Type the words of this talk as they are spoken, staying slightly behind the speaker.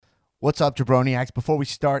What's up, Jabroniacs? Before we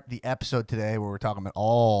start the episode today, where we're talking about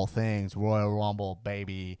all things Royal Rumble,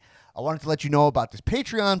 baby, I wanted to let you know about this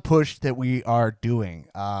Patreon push that we are doing.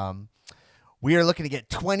 We are looking to get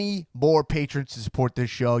 20 more patrons to support this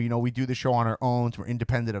show. You know, we do the show on our own. So we're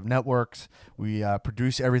independent of networks. We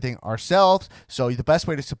produce everything ourselves. So the best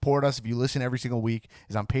way to support us, if you listen every single week,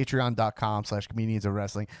 is on patreon.com/comedians of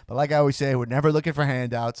wrestling. But like I always say, we're never looking for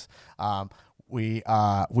handouts. We're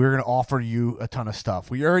going to offer you a ton of stuff.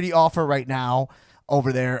 We already offer right now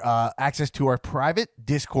over there access to our private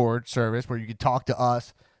Discord service where you can talk to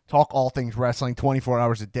us, talk all things wrestling 24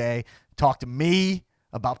 hours a day, talk to me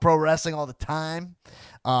about pro wrestling all the time.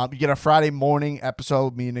 You get a Friday morning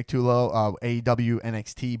episode, me and Nick Tulo, AEW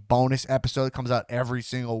NXT bonus episode. It comes out every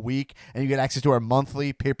single week. And you get access to our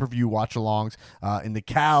monthly pay-per-view watch-alongs in the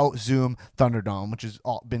Cow Zoom Thunderdome, which has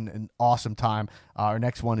been an awesome time. Our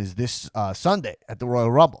next one is this Sunday at the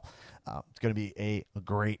Royal Rumble. It's going to be a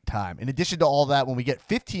great time. In addition to all that, when we get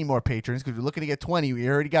 15 more patrons, because we're looking to get 20, we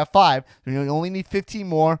already got 5, so we only need 15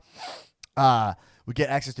 more. We get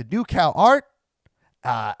access to new Cow art,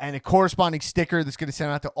 and a corresponding sticker that's going to send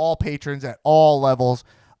out to all patrons at all levels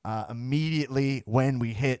immediately when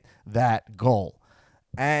we hit that goal.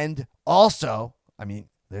 And also, I mean,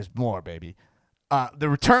 there's more, baby. The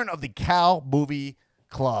return of the Cow Movie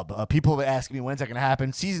Club. People have been asking me when's that going to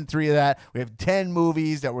happen. Season 3 of that. We have 10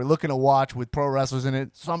 movies that we're looking to watch with pro wrestlers in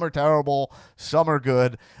it. Some are terrible, some are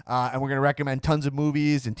good. And we're going to recommend tons of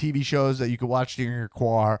movies and TV shows that you can watch during your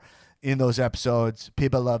quar in those episodes.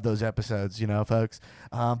 People love those episodes, you know, folks.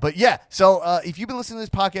 But yeah, so if you've been listening to this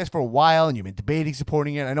podcast for a while and you've been debating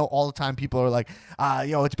supporting it, I know all the time people are like,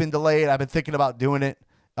 it's been delayed. I've been thinking about doing it.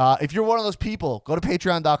 If you're one of those people, go to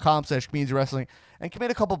patreon.com/comedians of wrestling and commit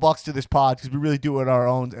a couple bucks to this pod because we really do it our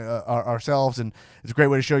own ourselves, and it's a great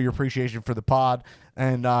way to show your appreciation for the pod.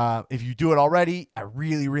 And if you do it already, I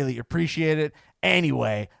really, really appreciate it.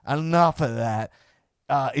 Anyway, enough of that.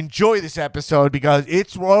 Enjoy this episode because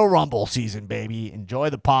it's Royal Rumble season, baby. Enjoy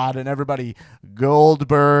the pod, and everybody,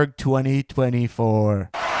 Goldberg 2024.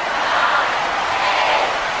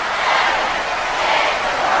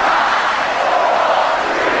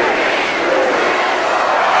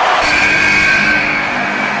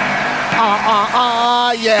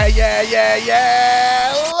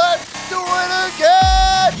 Yeah. Let's do it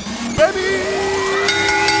again, baby.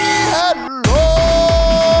 Hello.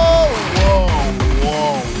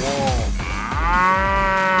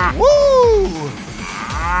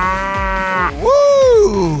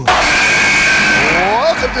 Woo!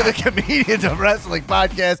 Welcome to the Comedians of Wrestling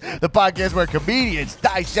podcast, the podcast where comedians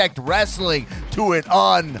dissect wrestling to an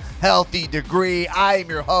unhealthy degree. I am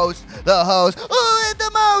your host, the host who is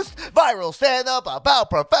the most viral stand-up about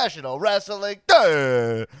professional wrestling,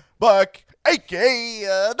 Buck,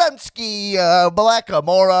 a.k.a. Dunsky, Black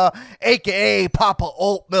Amora, a.k.a. Papa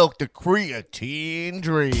Oat Milk, the Creatine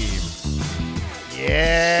Dream.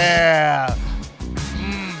 Yeah.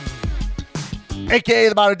 A.k.a.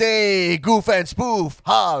 the modern day goof and spoof,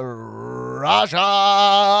 Raja.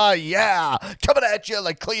 Yeah. Coming at you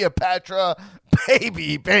like Cleopatra.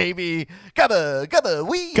 Baby. Gabba,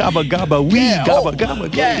 wee. Gabba, wee. Yeah. Gabba,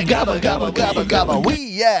 Yeah, gabba, wee.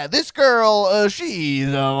 Yeah, this girl, she's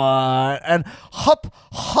and hum.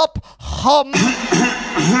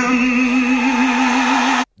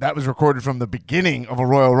 That was recorded from the beginning of a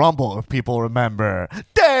Royal Rumble, if people remember.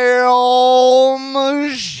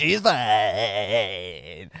 Damn, she's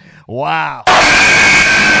fine. Wow.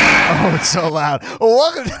 Oh, it's so loud.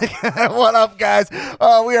 Welcome to What Up, guys?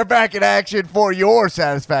 We are back in action for your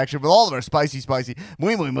satisfaction with all of our spicy,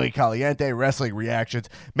 muy caliente wrestling reactions.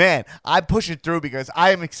 Man, I'm pushing through because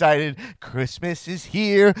I am excited. Christmas is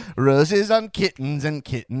here. Roses on kittens and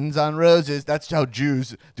kittens on roses. That's how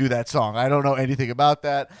Jews do that song. I don't know anything about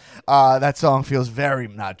that. That song feels very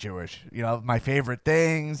not Jewish. You know, my favorite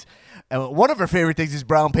things. And one of her favorite things is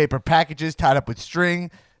brown paper packages tied up with string.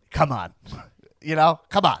 Come on.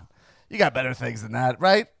 Come on. You got better things than that,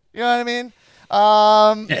 right? You know what I mean?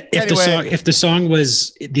 If the song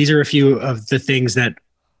was, these are a few of the things that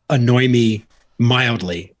annoy me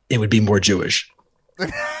mildly, it would be more Jewish. Well,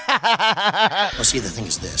 see, the thing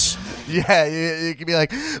is this. Yeah, you can be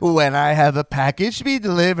like, when I have a package to be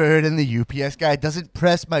delivered and the UPS guy doesn't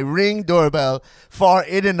press my Ring doorbell far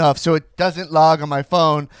in enough so it doesn't log on my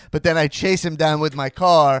phone, but then I chase him down with my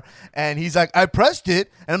car and he's like, I pressed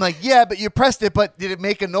it. And I'm like, yeah, but you pressed it, but did it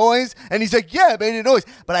make a noise? And he's like, yeah, it made a noise.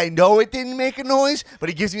 But I know it didn't make a noise, but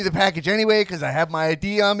he gives me the package anyway because I have my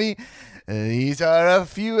ID on me. These are a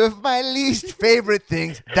few of my least favorite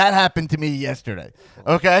things. That happened to me yesterday.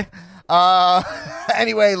 Okay?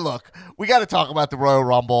 Anyway, look, we got to talk about the Royal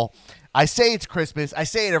Rumble. I say it's Christmas. I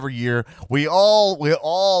say it every year. We all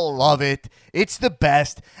love it. It's the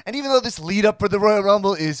best. And even though this lead up for the Royal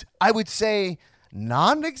Rumble is, I would say,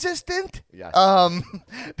 non-existent. Yes.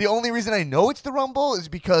 The only reason I know it's the Rumble is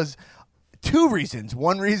because two reasons.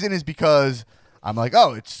 One reason is because I'm like,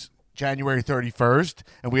 oh, it's January 31st,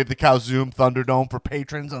 and we have the Kowzoom Thunderdome for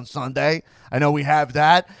patrons on Sunday. I know we have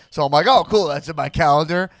that. So I'm like, oh, cool. That's in my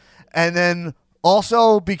calendar. And then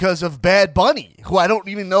also because of Bad Bunny, who I don't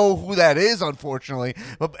even know who that is, unfortunately.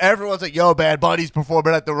 But everyone's like, yo, Bad Bunny's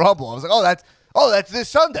performing at the Rumble. I was like, that's this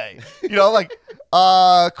Sunday.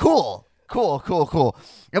 Cool.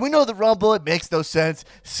 And we know the Rumble, it makes no sense.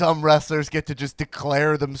 Some wrestlers get to just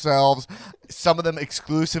declare themselves. Some of them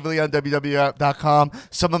exclusively on WWE.com.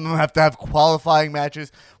 Some of them have to have qualifying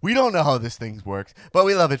matches. We don't know how this thing works, but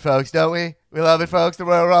we love it, folks, don't we? We love it, folks, the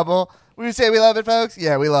Royal Rumble. We say we love it, folks?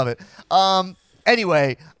 Yeah, we love it.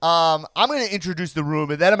 Anyway, I'm going to introduce the room,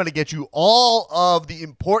 and then I'm going to get you all of the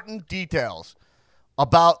important details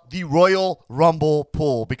about the Royal Rumble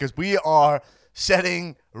pool, because we are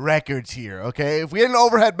setting records here, okay? If we had an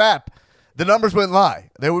overhead map, the numbers wouldn't lie.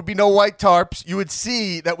 There would be no white tarps. You would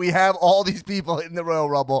see that we have all these people in the Royal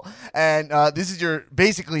Rumble, and this is your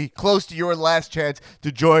basically close to your last chance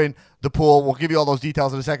to join the pool. We'll give you all those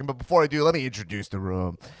details in a second, but before I do, let me introduce the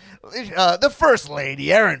room. The First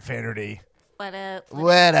Lady, Erin Finnerty. What up?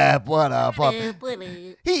 What up? What up?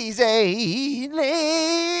 He's a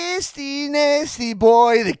nasty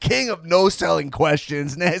boy, the king of no-selling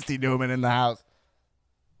questions. Nasty Newman in the house.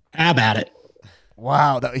 How about it?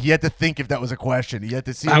 Wow, he had to think if that was a question. He had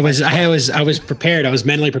to see. I was prepared. I was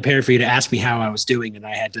mentally prepared for you to ask me how I was doing, and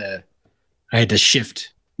I had to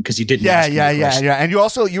shift because you didn't. Yeah. And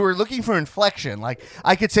you were looking for inflection. Like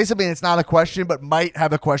I could say something that's not a question, but might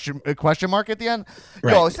have a question mark at the end.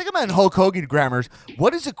 Right. Yo, I was thinking about Hulk Hogan grammars.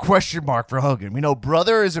 What is a question mark for Hogan? We know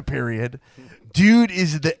brother is a period. Dude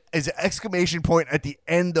is an exclamation point at the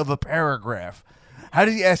end of a paragraph. How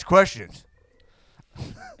does he ask questions?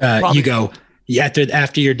 You go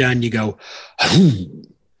after you're done. You go. You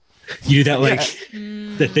do that like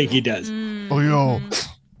the thing he does. Oh, yo,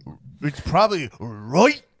 it's probably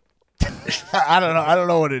right. I don't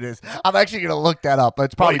know what it is. I'm actually gonna look that up.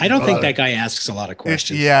 It's probably. I don't think that guy asks a lot of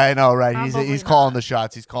questions. Yeah, I know, right? He's Probably calling not. the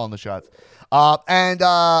shots. He's calling the shots. And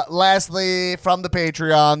lastly, from the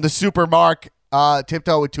Patreon, the Super Mark,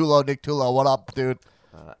 Tiptoe with Tulo, Nick Tulo. What up, dude?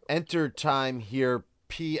 Enter time here,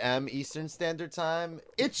 PM Eastern Standard Time.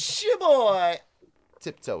 It's your boy,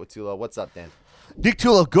 Tiptoe with Tulo. What's up, Dan? Nick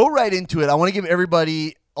Tulo, go right into it. I want to give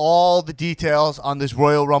everybody all the details on this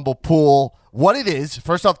Royal Rumble pool, what it is.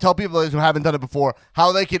 First off, tell people who haven't done it before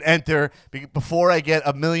how they can enter before I get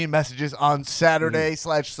a million messages on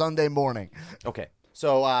Saturday/Sunday morning. Okay,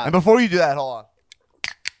 so And before you do that, hold on.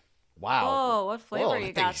 wow. Oh, what flavor Whoa,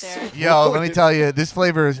 you got there? Yo, let me tell you, this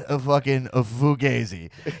flavor is a Fugazi.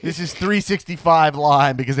 This is 365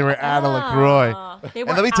 lime because they were out of LaCroix. They And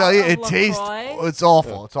were let me tell out you, of it tastes, LaCroix? it's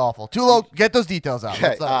awful. It's awful. Tulo, get those details out.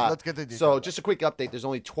 Okay, Let's get the details. So just a quick update. There's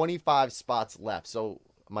only 25 spots left. So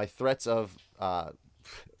my threats of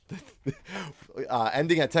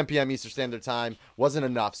ending at 10 p.m. Eastern Standard Time wasn't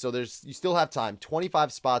enough. So you still have time.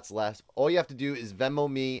 25 spots left. All you have to do is Venmo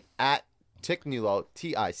me at Ticknullo,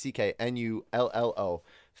 TICKNULLO.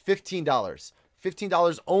 $15.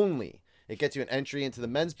 $15 only. It gets you an entry into the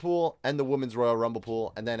men's pool and the women's Royal Rumble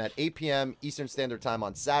pool. And then at 8 p.m. Eastern Standard Time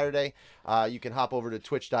on Saturday, you can hop over to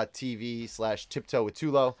twitch.tv/tiptoe with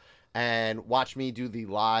Tulo and watch me do the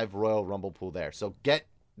live Royal Rumble pool there. So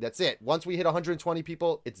that's it. Once we hit 120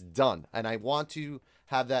 people, it's done. And I want to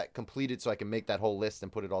have that completed so I can make that whole list and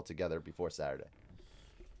put it all together before Saturday.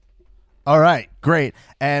 All right, great.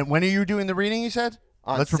 And when are you doing the reading, you said?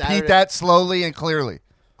 On Let's repeat Saturday. that slowly and clearly.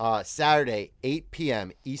 Saturday, 8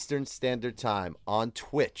 p.m. Eastern Standard Time on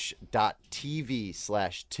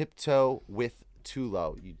twitch.tv/tiptoe with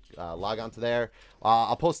Tulo. You log on to there.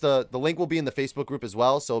 I'll post the link will be in the Facebook group as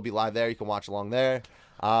well, so it'll be live there. You can watch along there.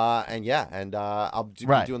 I'll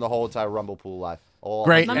be doing the whole entire Rumble pool live.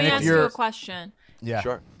 Great. Let And me if ask you you're- a question. Yeah.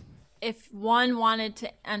 Sure. If one wanted to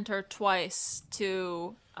enter twice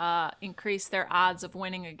to increase their odds of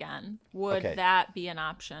winning again, would Okay. that be an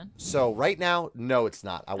option? So right now, no, it's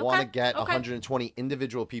not. I want to get okay. 120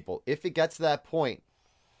 individual people. If it gets to that point,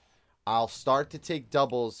 I'll start to take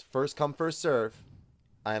doubles, first come, first serve,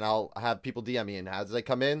 and I'll have people DM me. And as they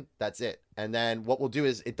come in, that's it. And then what we'll do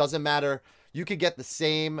is, it doesn't matter. You could get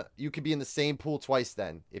you could be in the same pool twice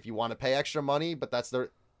then if you want to pay extra money, but it's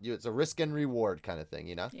a risk and reward kind of thing,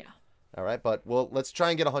 you know? Yeah. All right, but let's try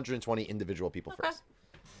and get 120 individual people Okay. first.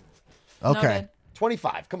 Okay. Noted.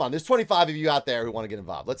 25. Come on, there's 25 of you out there who want to get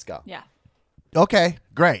involved. Let's go. Yeah. Okay,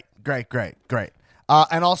 great.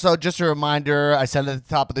 And also, just a reminder, I said it at the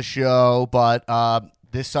top of the show, but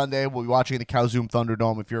this Sunday we'll be watching the Calzoom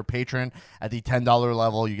Thunderdome. If you're a patron at the $10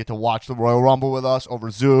 level, you get to watch the Royal Rumble with us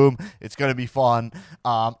over Zoom. It's going to be fun.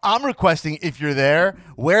 I'm requesting, if you're there,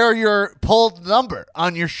 wear your pulled number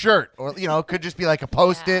on your shirt, or it could just be like a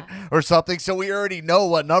post-it or something, so we already know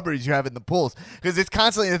what numbers you have in the pools, because it's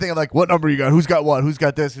constantly the thing of like, what number you got, who's got what, who's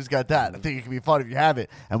got this, who's got that. I think it can be fun if you have it,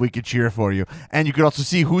 and we could cheer for you. And you could also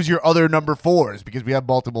see who's your other number 4s, because we have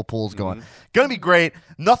multiple pools going. Gonna be great.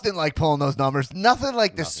 Nothing like pulling those numbers. Nothing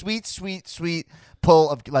like the sweet pull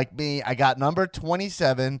of like me. I got number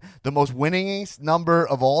 27, the most winningest number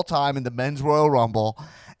of all time in the men's Royal Rumble.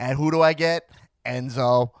 And who do I get?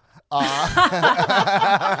 Enzo. Oh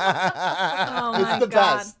my It's the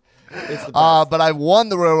God. best. It's the best. But I won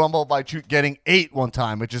the Royal Rumble by getting 8 one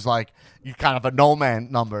time, which is like you kind of a no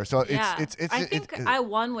man number. So Yeah. it's I think I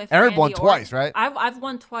won with Aaron Randy won Orton. twice, right? I've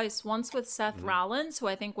won twice. Once with Seth Rollins, who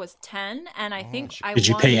I think was 10, and I think I Did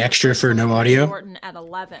you won pay with extra for no Randy audio? Orton at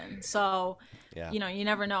 11. So Yeah. you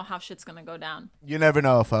never know how shit's gonna go down. You never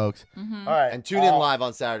know, folks. All right, And tune in live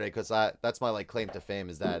on Saturday, because that's my claim to fame,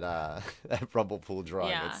 is that that Rumble pool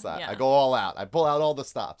drawing. Yeah, It's, yeah. I go all out. I pull out all the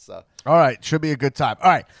stops. So all right, should be a good time.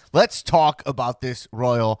 All right, let's talk about this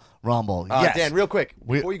Royal Rumble. Yes, Dan, real quick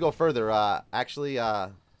We- before you go further, actually,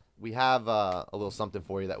 we have a little something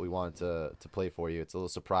for you that we wanted to play for you. It's a little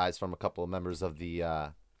surprise from a couple of members of the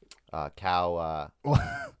cow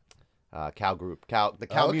group, the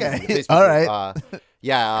cow Okay. community, the Facebook All group. right.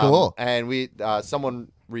 Yeah, Cool. And we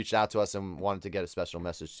someone reached out to us and wanted to get a special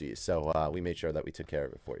message to you, so we made sure that we took care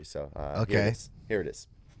of it for you. So Okay. here it is.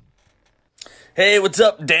 Hey, what's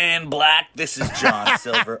up, Dan Black? This is John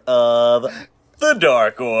Silver of the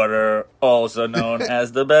Dark Order, also known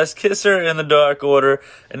as the best kisser in the Dark Order.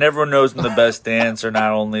 And everyone knows I'm the best dancer,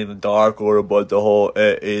 not only in the Dark Order, but the whole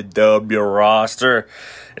AEW roster.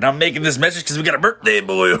 And I'm making this message because we got a birthday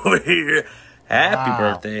boy over here. Happy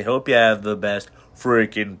birthday. Hope you have the best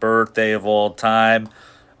freaking birthday of all time.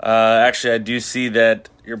 Actually, I do see that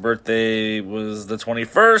your birthday was the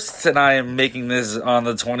 21st, and I am making this on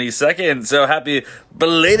the 22nd. So happy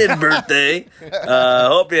belated birthday.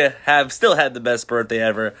 Hope you have still had the best birthday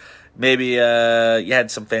ever. Maybe you had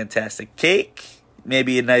some fantastic cake,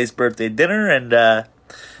 maybe a nice birthday dinner, and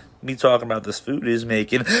me talking about this food is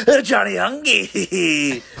making Johnny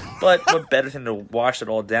hungry. But what better than to wash it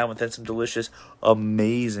all down with some delicious,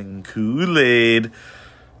 amazing Kool-Aid.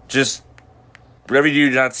 Just whatever you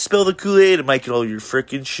do, not spill the Kool-Aid. It might get all your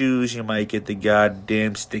freaking shoes. You might get the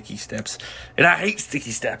goddamn sticky steps. And I hate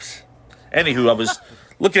sticky steps. Anywho, I was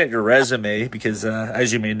looking at your resume because,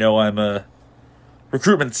 as you may know, I'm a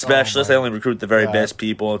recruitment specialist. I only recruit the very best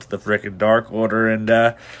people into the freaking Dark Order. And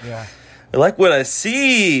I like what I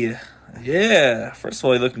see. Yeah. First of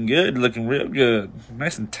all, you're looking good. You're looking real good.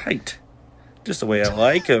 Nice and tight. Just the way I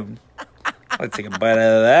like them. I'd take a bite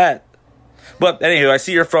out of that. But anywho, I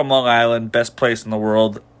see you're from Long Island, best place in the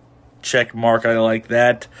world. Check mark, I like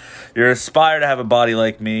that. You're aspire to have a body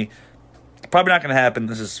like me. Probably not going to happen.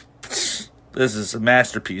 This is a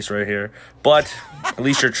masterpiece right here. But at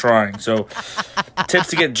least you're trying. So, tips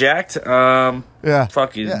to get jacked.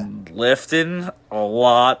 Fucking lifting a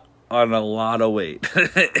lot on a lot of weight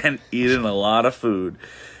and eating a lot of food.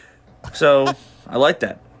 So, I like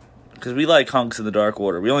that. Because we like hunks in the Dark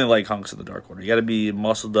Order. We only like hunks in the Dark Order. You got to be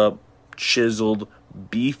muscled up, chiseled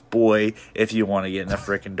beef boy if you want to get in the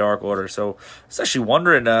freaking Dark Order. So I was actually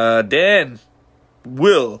wondering, Dan,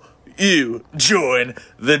 will you join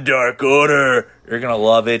the Dark Order? You're gonna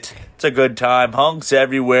love it. It's a good time. Hunks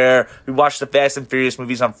everywhere. We watch the Fast and Furious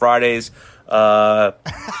movies on Fridays. We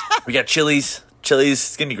got Chili's.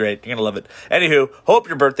 It's gonna be great. You're gonna love it. Anywho, hope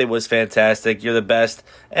your birthday was fantastic. You're the best.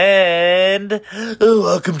 And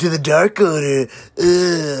welcome to the Dark Order.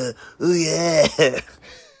 Oh yeah.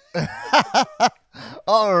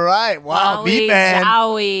 All right. Wow, Wowie, Meat Man.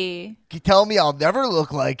 zowie. You tell me I'll never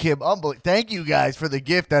look like him. Thank you guys for the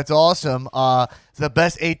gift. That's awesome. It's the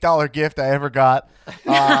best $8 gift I ever got.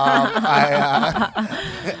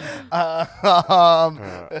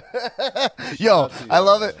 Yo, I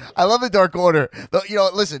love it. I love the Dark Order.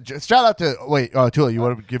 Listen. Shout out to Tula. You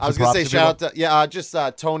want to give? I was some gonna props say to shout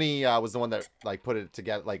out to Tony was the one that put it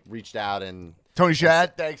together, reached out and. Tony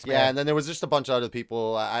Shad. Thanks, man. Yeah, and then there was just a bunch of other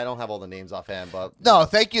people. I don't have all the names offhand, but No,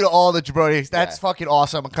 thank you to all the jabronis. That's fucking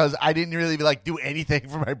awesome because I didn't really do anything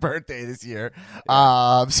for my birthday this year.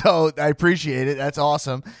 So I appreciate it. That's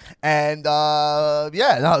awesome. And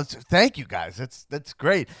thank you guys. That's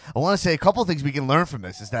great. I want to say a couple of things we can learn from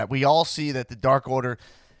this is that we all see that the Dark Order,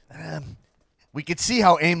 we could see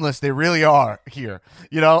how aimless they really are here.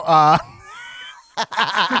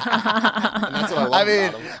 And that's what I love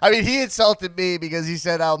about him. I mean, he insulted me because he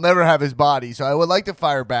said I'll never have his body. So I would like to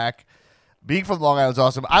fire back. Being from Long Island's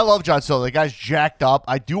awesome. I love John Silver. The guy's jacked up.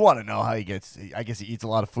 I do want to know how he gets. I guess he eats a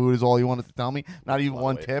lot of food. Is all he wanted to tell me. Not even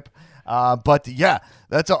one tip. But yeah,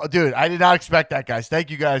 that's all, dude. I did not expect that, guys. Thank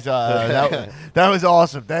you, guys. That was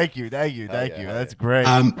awesome. Thank you. That's great.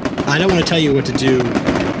 I don't want to tell you what to do.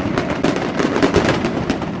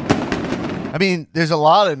 I mean, there's a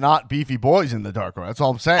lot of not beefy boys in the Dark Order. That's all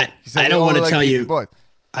I'm saying. I don't want to tell you. Boys.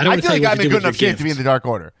 I don't I feel like I'm a good enough kid to be in the Dark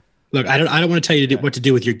Order. Look, I don't want to tell you what to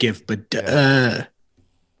do with your gift, but don't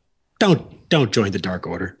join the Dark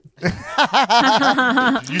Order.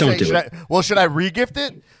 Don't do it. Well, should I re-gift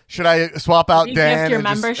it? Should I swap out Re-gift Dan? your and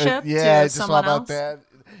just, membership yeah, to just someone swap out else? Dan.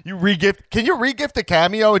 You re-gift? Can you re-gift a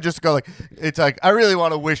cameo and just go like? It's like I really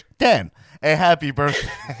want to wish Dan a happy birthday.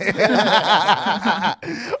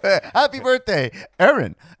 Happy birthday,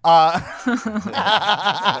 Aaron.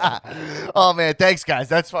 Oh man, thanks guys.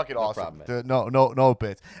 That's fucking awesome. problem, No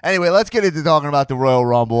bits. Anyway, let's get into talking about the Royal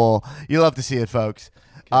Rumble. You love to see it, folks.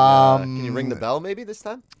 Can you ring the bell maybe this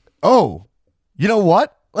time? Oh, you know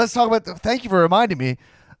what? Let's talk about. Thank you for reminding me.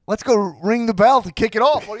 Let's go ring the bell to kick it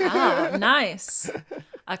off. What do you think? Oh, nice.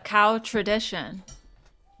 A cow tradition.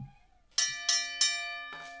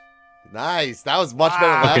 Nice. That was much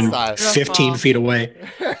better last time. 15 feet away.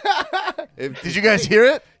 Did you guys hear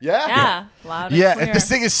it? Yeah, loud and Yeah, clear. if this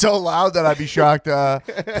thing is so loud that I'd be shocked.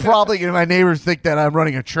 Probably gonna my neighbors think that I'm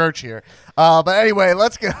running a church here. But anyway,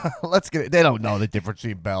 let's get it. They don't know the difference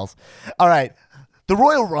between bells. All right, the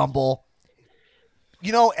Royal Rumble.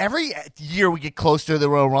 You know, every year we get closer to the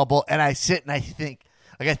Royal Rumble, and I sit and I think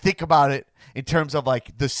about it in terms of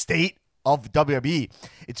like the state of WWE.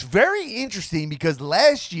 It's very interesting because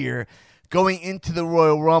last year, going into the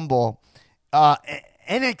Royal Rumble,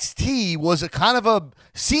 NXT was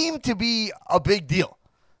seemed to be a big deal.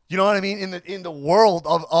 You know what I mean? In the world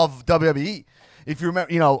of WWE. If you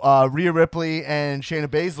remember, Rhea Ripley and Shayna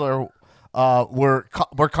Baszler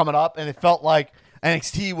were coming up, and it felt like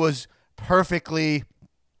NXT was perfectly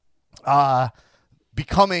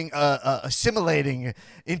becoming assimilating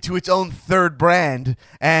into its own third brand,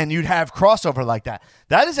 and you'd have crossover like that.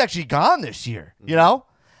 That is actually gone this year. You know.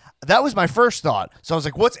 That was my first thought. So I was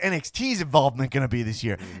like, what's NXT's involvement going to be this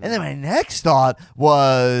year? And then my next thought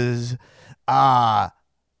was,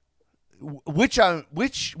 which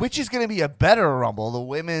is going to be a better Rumble, the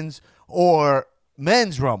women's or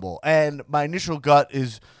men's Rumble? And my initial gut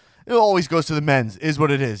is, it always goes to the men's, is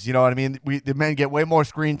what it is. You know what I mean? The men get way more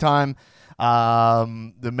screen time.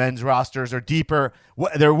 The men's rosters are deeper.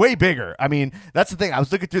 They're way bigger. I mean, that's the thing. I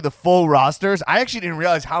was looking through the full rosters. I actually didn't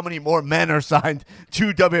realize how many more men are signed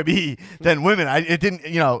to WWE than women.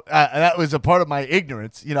 That was a part of my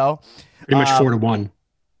ignorance, Pretty much 4-1.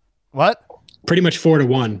 What? Pretty much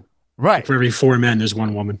 4-1. Right. For every 4 men, there's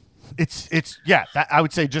 1 woman. I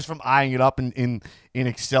would say just from eyeing it up in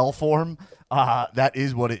Excel form, that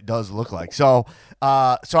is what it does look like. So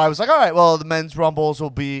I was like, all right, well, the men's rumbles will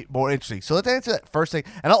be more interesting. So let's answer that first thing,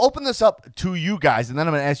 and I'll open this up to you guys, and then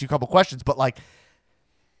I'm going to ask you a couple questions. But like,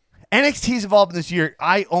 NXT's involved in this year,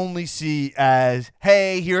 I only see as,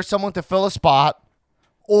 hey, here's someone to fill a spot,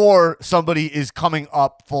 or somebody is coming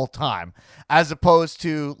up full time, as opposed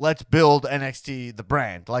to let's build NXT, the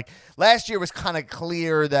brand. Like last year was kind of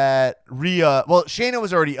clear that Shayna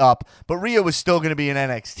was already up, but Rhea was still going to be an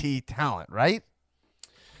NXT talent, right?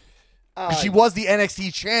 She was the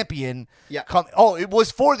NXT champion. Yeah. It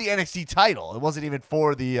was for the NXT title. It wasn't even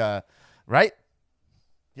for the right?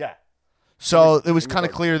 Yeah. So it was kind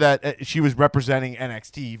of clear that she was representing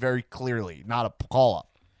NXT very clearly, not a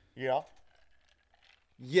call-up. Yeah.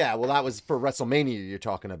 Yeah, well, that was for WrestleMania you're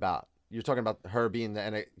talking about. You're talking about her being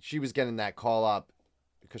she was getting that call-up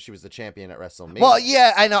because she was the champion at WrestleMania. Well,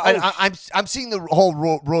 yeah, I know. I'm seeing the whole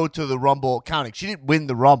road to the Rumble counting. She didn't win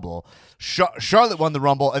the Rumble. Charlotte won the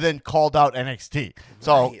Rumble and then called out NXT.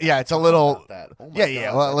 So, Right, yeah, it's a little... that. Oh my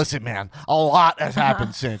yeah. God, Well, listen, man. A lot has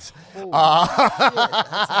happened since. A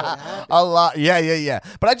lot. Yeah.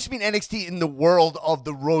 But I just mean NXT in the world of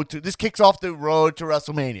the road to... This kicks off the road to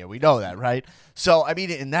WrestleMania. We know that, right? So, I mean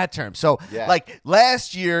it in that term. So, Yeah. like,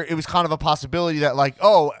 last year, it was kind of a possibility that, like,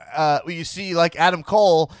 you see, like, Adam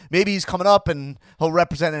Cole, maybe he's coming up and he'll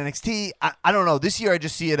represent NXT. I don't know. This year, I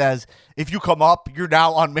just see it as, if you come up, you're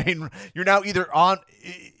now on main... You're now either on...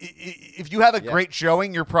 If you have a great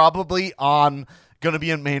showing, you're probably on... Going to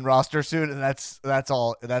be in main roster soon, and that's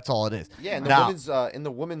all it is. Yeah, in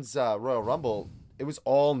the women's Royal Rumble, it was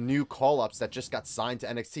all new call-ups that just got signed to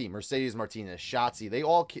NXT. Mercedes Martinez, Shotzi,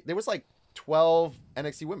 there was like 12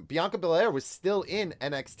 NXT women. Bianca Belair was still in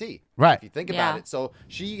NXT. Right. If you think about Yeah. it. So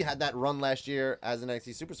she had that run last year as an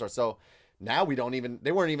NXT superstar. So now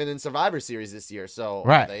they weren't even in Survivor Series this year. So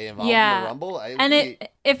Right. are they involved in Yeah. the Rumble? And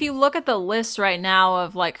if you look at the list right now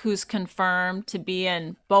of like who's confirmed to be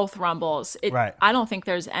in both Rumbles, Right. I don't think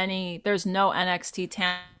there's no NXT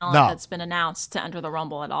talent No. that's been announced to enter the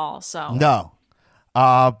Rumble at all. So No.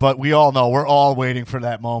 But we all know, we're all waiting for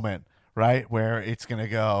that moment, right? Where it's going to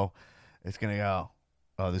go, oh,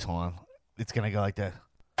 hold on. It's going to go like this.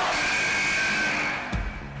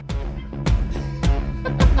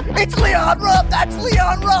 It's Leon Ruff. That's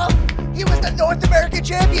Leon Ruff. He was the North American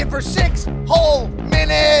champion for 6 whole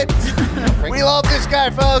minutes. We love this guy,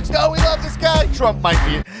 folks. No, we love this guy.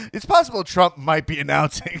 It's possible Trump might be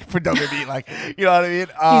announcing for WWE. Like, you know what I mean?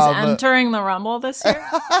 he's entering the Rumble this year.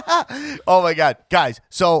 Oh my God, guys.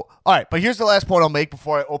 So, all right, but here's the last point I'll make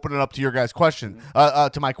before I open it up to your guys' question,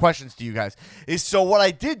 to my questions to you guys. Is so what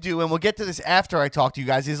I did do, and we'll get to this after I talk to you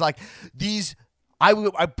guys, is like these.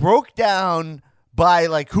 I broke down by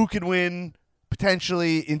like who can win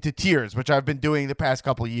potentially into tiers, which I've been doing the past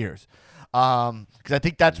couple of years. Because I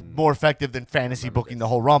think that's more effective than fantasy booking the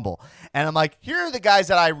whole Rumble. And I'm like, here are the guys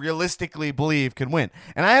that I realistically believe can win.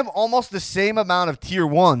 And I have almost the same amount of tier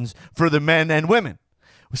 1s for the men and women.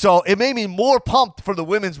 So it made me more pumped for the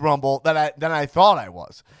women's Rumble than I thought I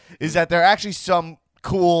was. Is that there are actually some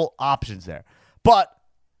cool options there. But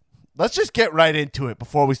let's just get right into it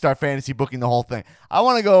before we start fantasy booking the whole thing. I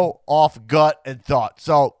want to go off gut and thought.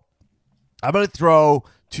 So I'm going to throw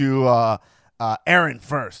to Aaron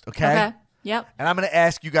first, Okay. Yep. and I'm going to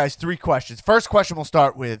ask you guys 3 questions. First question we'll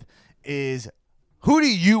start with is, who do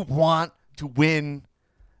you want to win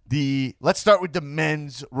let's start with the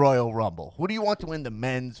men's Royal Rumble. Who do you want to win the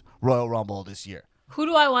men's Royal Rumble this year? Who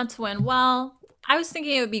do I want to win? Well, I was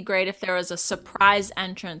thinking it would be great if there was a surprise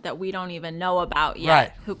entrant that we don't even know about yet,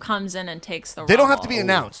 Right. who comes in and takes the They don't Rumble. have to be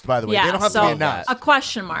announced, by the way. Yeah, They don't have so to be announced. a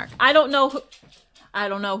question mark. I don't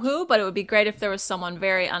know who, but it would be great if there was someone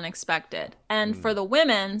very unexpected. And for the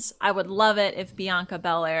women's, I would love it if Bianca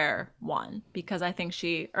Belair won, because I think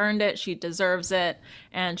she earned it, she deserves it,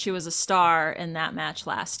 and she was a star in that match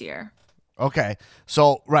last year. Okay.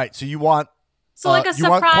 So, right. So you want So like a you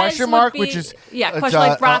want surprise question mark, would be, which is yeah, it's, question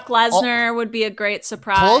like Brock Lesnar would be a great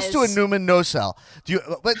surprise. close to a Newman no sell. Do you?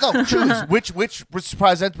 But no, choose which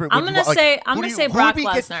surprise entrant. I'm would you gonna want? say Like, I'm who gonna do say you- who Brock would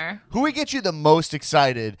get- Lesnar. Who would get you the most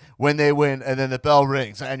excited when they win, and then the bell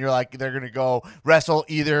rings, and you're like, they're gonna go wrestle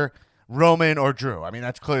either Roman or Drew? I mean,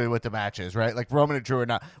 that's clearly what the match is, right? Like Roman and Drew or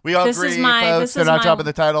not. We all This agree, is my- folks. this They're is not my- dropping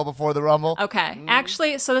the title before the Rumble. Okay.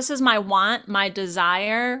 Actually, so this is my want, my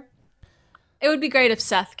desire. It would be great if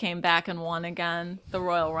Seth came back and won again the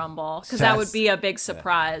Royal Rumble, because that would Seth. be a big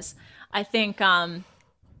surprise. I think, Brock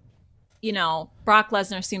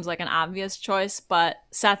Lesnar seems like an obvious choice, but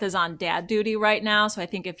Seth is on dad duty right now, so I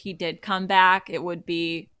think if he did come back, it would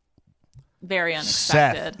be very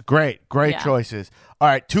unexpected. Seth, great Yeah. choices. All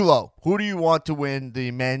right, Tulo, who do you want to win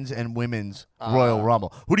the men's and women's Royal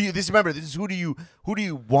Rumble? Who do you? Remember, this is who do you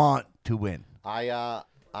want to win?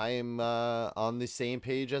 I am on the same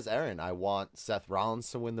page as Aaron. I want Seth Rollins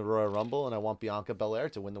to win the Royal Rumble, and I want Bianca Belair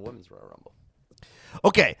to win the Women's Royal Rumble.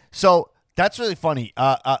 Okay, so that's really funny.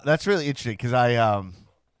 That's really interesting because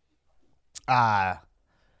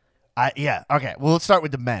yeah. Okay, well, let's start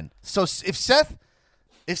with the men. So if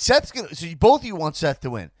Seth's gonna, so both of you want Seth to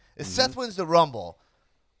win. If Seth wins the Rumble,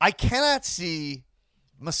 I cannot see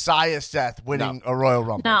Messiah Seth winning a Royal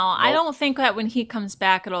Rumble. No, I don't think that when he comes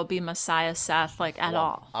back, it'll be Messiah Seth at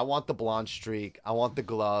all. I want the blonde streak. I want the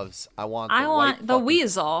gloves. I want the I want white the fucking-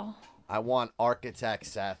 weasel. I want Architect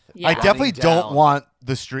Seth. Yeah. I running definitely don't down. want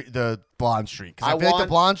the blonde streak because I feel like the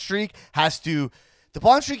blonde streak has to. The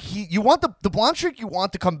blonde streak, you want the blonde streak. You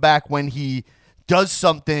want to come back when he does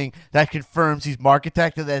something that confirms he's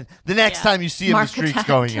Marketect, and then the next Yeah. time you see him, the streak's Marketect.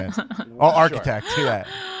 going in. Or Architect, yeah.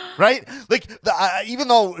 Right? Like even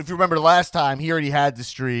though if you remember last time, he already had the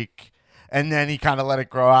streak. And then he kind of let it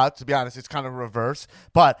grow out. To be honest, it's kind of reverse.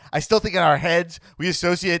 But I still think in our heads, we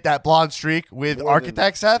associate that blonde streak with More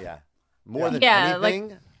Architect Seth. Yeah. More than Yeah,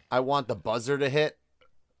 anything, I want the buzzer to hit,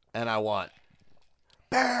 and I want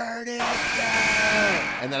burn it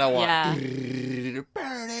down, and then I want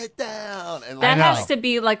burn it down, and That know. has to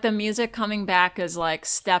be like the music coming back is like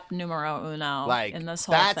step numero uno like in this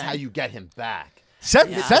whole that's thing. how you get him back.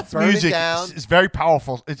 Seth's Burn it music down. is very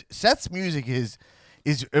powerful. Seth's music is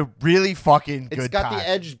a really fucking good It's got time. the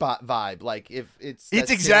Edge vibe. Like if it's It's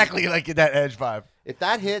that exactly same- like that Edge vibe. if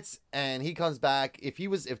that hits and he comes back. If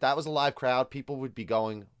that was a live crowd, people would be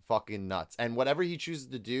going fucking nuts. And whatever he chooses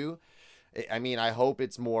to do, I mean, I hope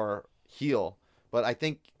it's more heel, but I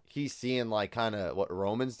think he's seeing like kind of what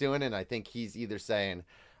Roman's doing, and I think he's either saying,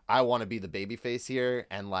 I want to be the babyface here,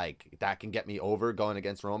 and like that can get me over going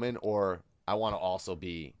against Roman, or I want to also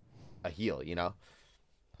be a heel, you know?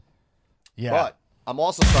 Yeah. But I'm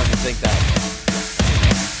also starting to think that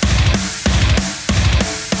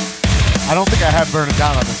I don't think I have Burn It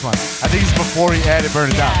Down on this one. I think it's before he added Burn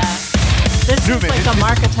It Down. This Newman, is like it's a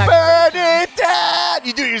architect. Burn It Down!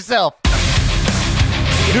 You do it yourself.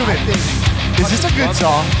 Newman, is this a good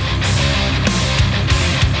song?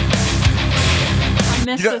 I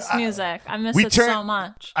miss You know, this music. I miss we it turn- so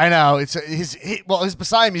much. I know his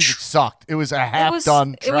Messiah music sucked. It was a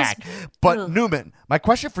half-done it was- track. But ugh. Newman, my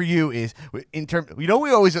question for you is, in terms, we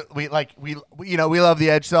love the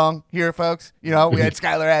Edge song here, folks. You know, we had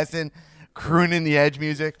Skylar Aston crooning the Edge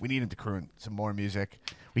music. We need him to croon some more music.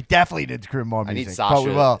 We definitely need to croon more I music. need but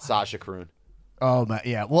we will. Sasha Kroon. Oh man,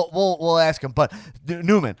 yeah. We'll ask him. But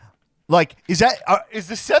Newman, like, is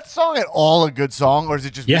the Seth song at all a good song, or is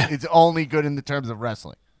it just it's only good in the terms of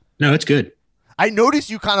wrestling? No, it's good. I notice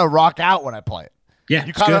you kind of rock out when I play it. Yeah, You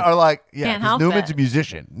it's kind of good. are like, Can't 'cause help Newman's it. a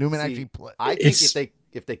musician. Newman See, actually plays. I think It's-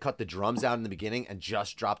 if they cut the drums out in the beginning and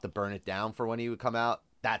just drop the Burn It Down for when he would come out,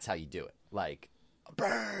 that's how you do it. Like,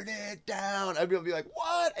 burn it down. Everybody will be like,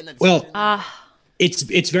 what? And then Well,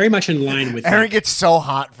 it's very much in line with Aaron like, gets so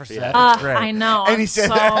hot for Seth. It's great. I know. And I'm he said,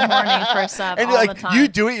 so horny for Seth and all you're the like, time. you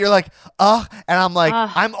do it. You're like, and I'm like,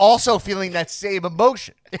 I'm also feeling that same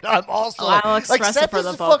emotion. I'm also I'll express it Seth for is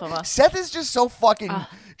the a both of us. Seth is just so fucking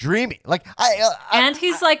dreamy. Like And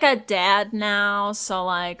he's like a dad now, so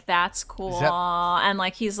like that's cool. And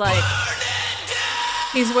like he's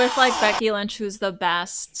with like Becky Lynch, who's the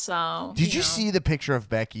best. So Did you know. see the picture of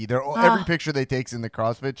Becky? Every picture they take's in the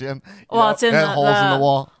CrossFit gym. It's in that the holes in the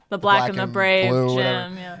wall, the black and the brave blue, whatever.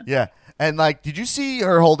 gym. Yeah. Yeah, and like, did you see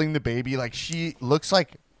her holding the baby? Like, she looks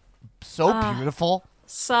like so beautiful.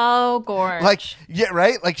 So gorgeous. Like, yeah,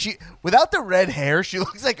 right? Like, she, without the red hair, she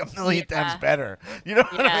looks like a million times better. You know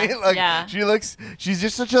what I mean? Like, she's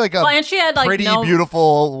just such a, like, a and she had like pretty,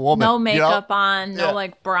 beautiful woman. no you know? makeup on, no Yeah.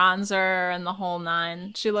 like bronzer and the whole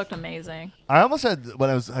nine. She looked amazing. I almost had,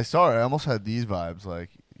 I saw her, I almost had these vibes. Like,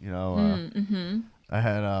 you know, I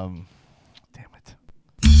had, damn it.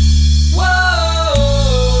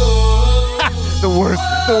 The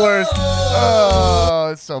worst. Oh,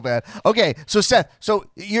 it's so bad. Okay, so Seth,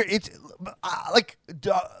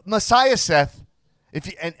 Messiah Seth.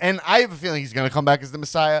 And I have a feeling he's going to come back as the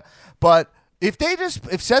Messiah. But if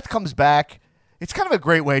Seth comes back, it's kind of a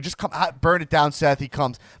great way. Just burn it down, Seth. He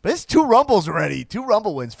comes, but it's 2 Rumbles already, 2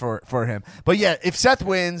 Rumble wins for him. But yeah, if Seth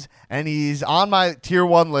wins and he's on my tier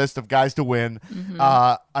 1 list of guys to win,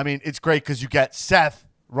 I mean, it's great because you get Seth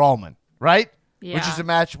Roman, right? Yeah. Which is a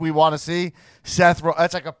match we want to see. That's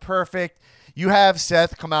like a perfect. You have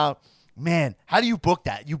Seth come out. Man, how do you book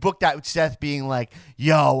that? You book that with Seth being like,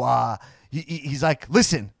 yo, he's like,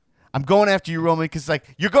 listen, I'm going after you, Roman, because like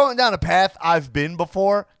you're going down a path I've been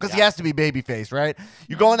before, because he has to be babyface, right?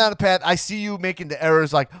 You're going down a path. I see you making the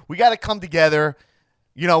errors. Like, we got to come together.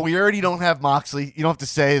 You know, we already don't have Moxley. You don't have to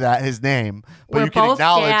say that his name, but We're you can both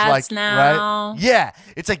acknowledge, dads like, now. right? Yeah,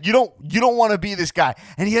 it's like you don't want to be this guy,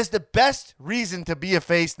 and he has the best reason to be a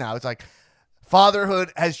face now. It's like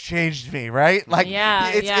fatherhood has changed me, right? Like,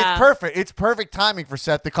 it's perfect. It's perfect timing for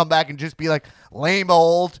Seth to come back and just be like lame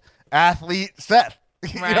old athlete Seth.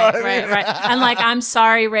 You know what I mean? Right. And like, I'm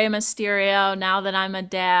sorry, Rey Mysterio. Now that I'm a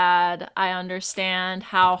dad, I understand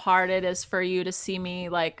how hard it is for you to see me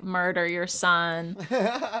like murder your son.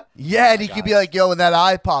 Yeah, and he could be like, yo, when that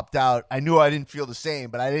eye popped out, I knew I didn't feel the same,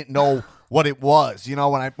 but I didn't know what it was. You know,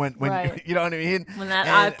 when Right. you know what I mean? When that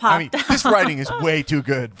eye popped out. This writing is way too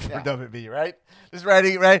good for WWE, right? This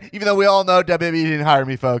writing, right? Even though we all know WWE didn't hire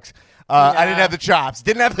me, folks. I didn't have the chops. I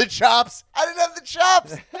didn't have the chops.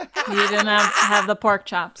 You didn't have the pork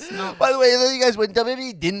chops. No. By the way, you guys, when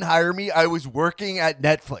WWE didn't hire me, I was working at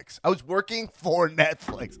Netflix. I was working for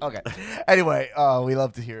Netflix. Okay. Anyway, we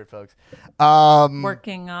love to hear it, folks.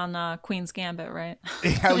 Working on Queen's Gambit, right?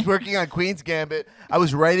 I was working on Queen's Gambit. I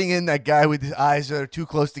was writing in that guy with his eyes that are too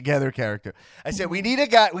close together character. I said, we need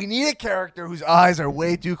a character whose eyes are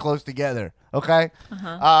way too close together. Okay?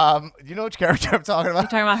 Do you know which character I'm talking about? You're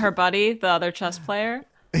talking about her buddy, the other chess player?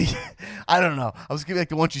 I don't know. I was gonna be like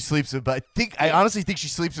the one she sleeps with, but I honestly think she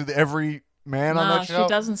sleeps with every man on No, that show. she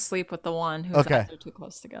doesn't sleep with the one whose eyes are too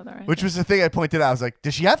close together. Which was the thing I pointed out. I was like,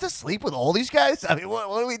 does she have to sleep with all these guys? I mean, what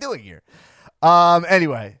are we doing here?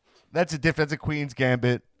 Anyway, that's a Queen's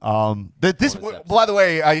Gambit. By the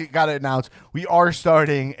way, I gotta announce we are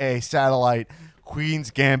starting a satellite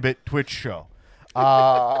Queen's Gambit Twitch show.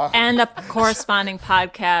 And a corresponding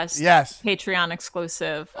podcast. Yes. Patreon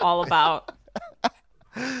exclusive, all about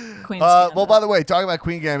Queen's Gambit. Well, by the way, talking about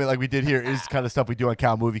Queen Gambit like we did here is kind of stuff we do on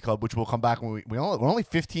Cow Movie Club, which we'll come back when we're only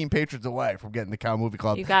 15 patrons away from getting the Cow Movie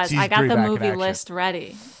Club. You guys, Season I got 3 the back in movie action. list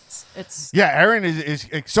ready. It's Yeah, Aaron is.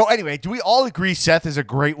 So anyway, do we all agree Seth is a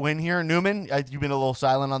great win here? Newman, you've been a little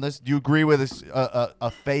silent on this. Do you agree with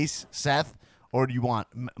a face Seth, or do you want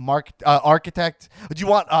Architect? Do you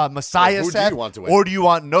want Messiah who do Seth, you want to win? or do you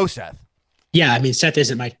want no Seth? Yeah, I mean, Seth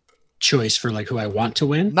isn't my choice for like who I want to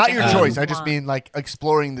win. Not your choice. I just want. mean like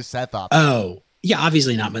exploring the Seth option. Oh, yeah,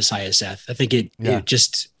 obviously not Messiah Seth. I think it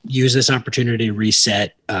just use this opportunity to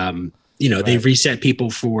reset. They reset people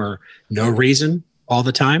for no reason all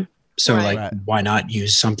the time. So Right. why not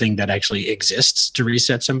use something that actually exists to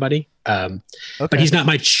reset somebody? But he's not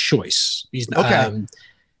my choice. He's not. Okay.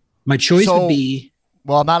 My choice So- would be.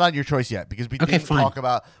 Well, I'm not on your choice yet because we Okay, didn't fine. talk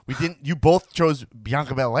about. We didn't. You both chose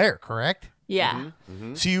Bianca Belair, correct? yeah.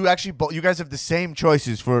 So you actually, you guys have the same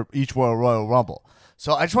choices for each Royal Rumble.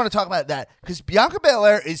 So I just want to talk about that because Bianca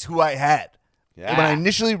Belair is who I had Yeah. when I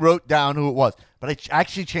initially wrote down who it was, but I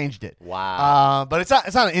actually changed it. Wow. But it's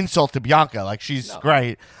not an insult to Bianca. Like she's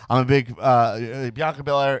great. I'm a big Bianca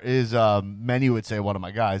Belair is many would say one of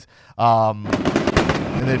my guys,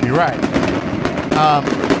 and they'd be right.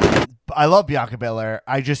 I love Bianca Belair.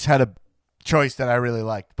 I just had a choice that I really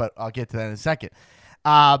liked, but I'll get to that in a second.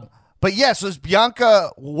 But yeah, so is Bianca.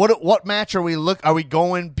 What match are we Are we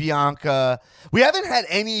going Bianca? We haven't had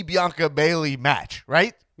any Bianca Bailey match,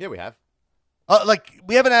 right? Yeah, we have.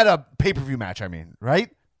 We haven't had a pay-per-view match. I mean, right?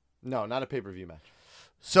 No, not a pay-per-view match.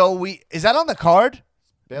 So is that on the card?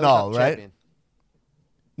 Bayley's No, not the right? champion.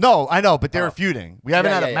 No, I know, but they were Oh. feuding. We haven't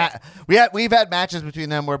Yeah, had a yeah, match. We've had matches between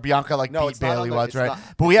them where Bianca No, beat it's not on Bailey the- once, it's right? not-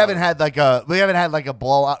 But we it's haven't not- had like a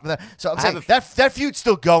blowout. So I'm I saying have that feud's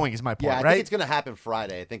still going. Is my point, Yeah, I right? think it's gonna happen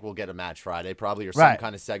Friday. I think we'll get a match Friday, probably, or some Right.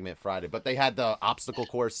 kind of segment Friday. But they had the obstacle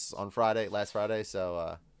course on last Friday,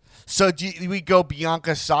 so So do we go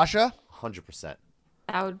Bianca Sasha? 100%.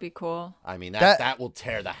 That would be cool. I mean, That- that will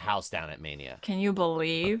tear the house down at Mania. Can you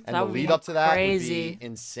believe? And that the would lead be up to that crazy. would be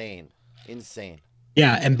insane.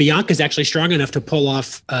 Yeah, and Bianca's actually strong enough to pull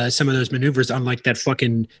off some of those maneuvers, unlike that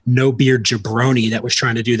fucking no beard jabroni that was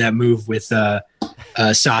trying to do that move with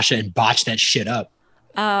Sasha and botch that shit up.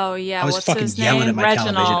 Oh yeah, I was what's fucking his yelling name? at my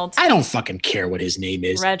Reginald. television. I don't fucking care what his name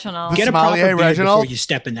is. Reginald. Get a Sommelier proper beard Reginald? before you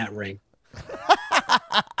step in that ring.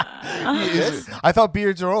 I thought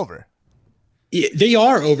beards are over. Yeah, they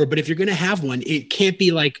are over, but if you're going to have one, it can't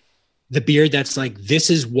be like the beard that's like, this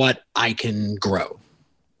is what I can grow.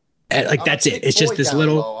 Like, that's it. It's just this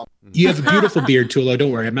little. You have a beautiful beard, Tulo.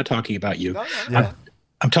 Don't worry. I'm not talking about you.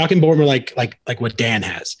 I'm talking more like what Dan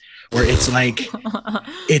has, where it's like,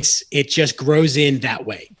 it just grows in that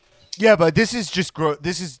way. Yeah, but this is just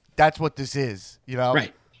that's what this is, you know?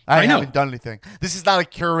 Right. I know. haven't done anything. This is not a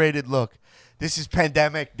curated look. This is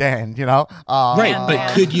pandemic Dan, you know? Right.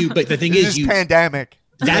 But but the thing This is, is pandemic.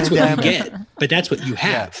 that's what you Pandemic. get, but that's what you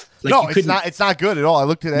have. Like, No, you it's couldn't- not. It's not good at all. I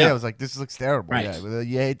looked today. No. I was like, "This looks terrible." Right. Yeah,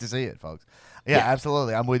 you hate to see it, folks. Yeah, Yeah.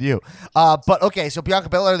 absolutely. I'm with you. But okay, so Bianca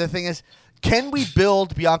Belair. The thing is, can we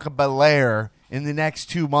build Bianca Belair in the next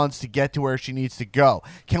 2 months to get to where she needs to go?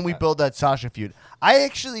 Can we build that Sasha feud? I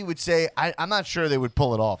actually would say I'm not sure they would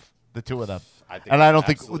pull it off, the two of them. And I don't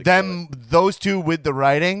think those two with the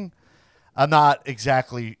writing. I'm not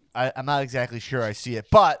exactly sure I see it,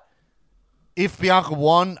 but. If Bianca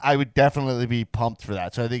won, I would definitely be pumped for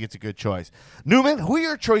that. So I think it's a good choice. Newman, who are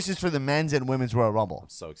your choices for the men's and women's Royal Rumble?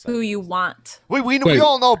 So excited. Who you want? We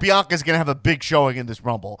all know Bianca's going to have a big showing in this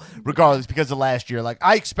Rumble, regardless, because of last year. Like,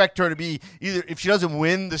 I expect her to be either, if she doesn't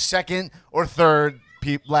win, the second or third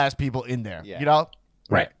last people in there. Yeah. You know?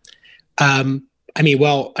 Right. I'll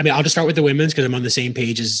just start with the women's because I'm on the same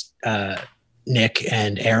page as Nick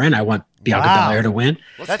and Aaron. I want Bianca Wow. Belair to win.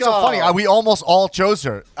 That's so funny. We almost all chose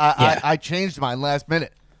her. Yeah. I changed mine last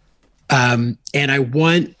minute. And I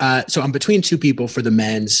want, so I'm between two people for the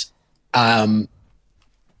men's.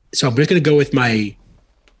 So I'm just going to go with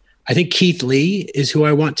I think Keith Lee is who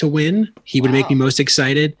I want to win. He would make me most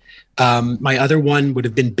excited. My other one would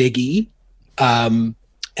have been Big E. And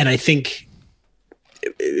I think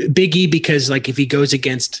Big E, because like if he goes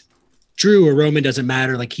against Drew or Roman, doesn't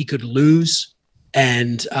matter. Like he could lose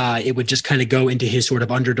and it would just kind of go into his sort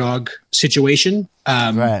of underdog situation.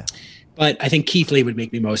 Right. But I think Keith Lee would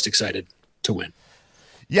make me most excited to win.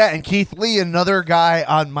 Yeah, and Keith Lee, another guy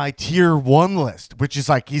on my tier 1 list, which is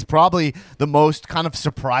like he's probably the most kind of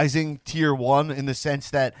surprising tier 1 in the sense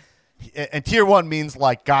that, and tier 1 means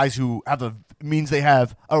like guys who means they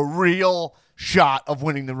have a real shot of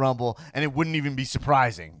winning the Rumble, and it wouldn't even be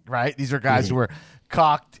surprising, right? These are guys who are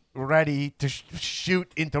cocked ready to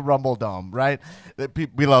shoot into Rumble Dome, right?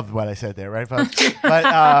 We loved what I said there, right, folks? But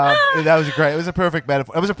that was great. It was a perfect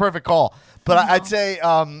metaphor. It was a perfect call. But I'd say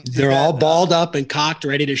they're all balled up and cocked,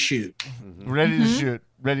 ready to shoot. Ready to shoot.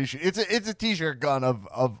 Ready to shoot. It's a t-shirt gun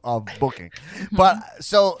of booking. But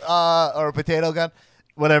so or a potato gun.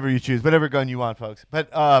 Whatever you choose, whatever gun you want, folks. But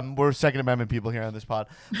we're Second Amendment people here on this pod.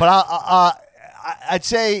 But I'd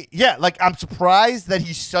say, yeah, like I'm surprised that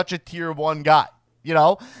he's such a tier 1 guy. You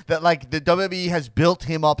know, that like the WWE has built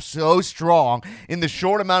him up so strong in the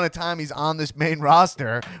short amount of time he's on this main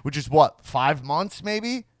roster, which is what, 5 months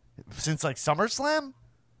maybe since like SummerSlam.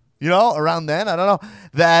 You know, around then, I don't know,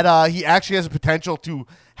 that he actually has a potential to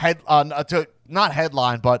not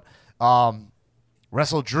headline, but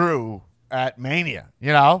wrestle Drew at Mania.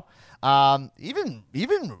 You know, even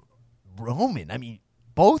Roman. I mean,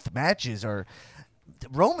 both matches are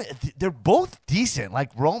Roman. They're both decent.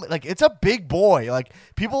 Like Roman, like it's a big boy. Like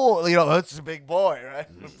people, you know, it's a big boy, right?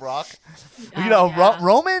 Brock. You know, yeah.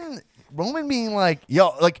 Roman being like,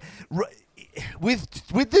 yo, like with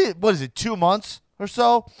the what is it, 2 months or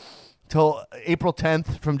so till April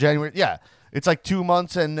 10th from January. Yeah, it's like 2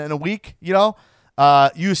 months and a week. You know,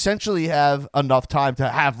 you essentially have enough time to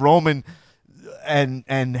have Roman and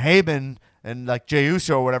Heyman and like Jey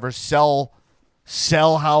Uso or whatever sell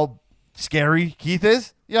how scary Keith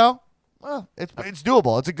is. You know, well, it's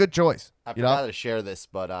doable. It's a good choice. I you forgot know? to share this,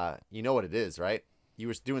 but you know what it is, right? You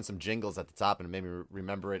were doing some jingles at the top, and it made me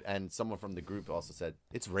remember it. And someone from the group also said,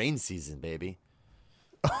 "It's rain season, baby."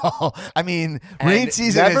 Oh, I mean, rain And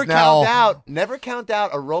season never is now. Never count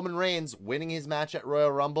out a Roman Reigns winning his match at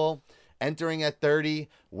Royal Rumble, entering at 30,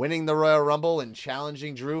 winning the Royal Rumble, and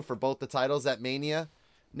challenging Drew for both the titles at Mania.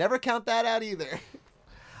 Never count that out either.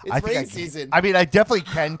 It's rain season. I mean, I definitely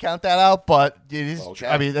can count that out, but it is. Okay.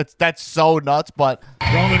 I mean, that's so nuts. But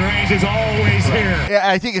Roman Reigns is always here. yeah,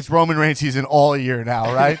 I think it's Roman Reigns season all year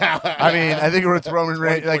now, right? I mean, I think it's Roman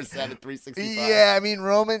Reigns. Like, 24/7, 365. yeah, I mean,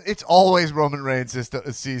 Roman. It's always Roman Reigns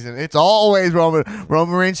season. It's always Roman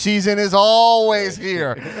Reigns season is always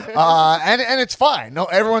here, and it's fine. No,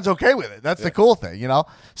 everyone's okay with it. That's the cool thing, you know.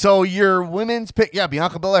 So your women's pick, yeah,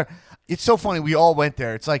 Bianca Belair. It's so funny. We all went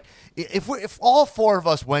there. It's like if all 4 of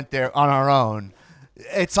us went there on our own,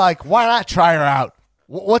 it's like, why not try her out?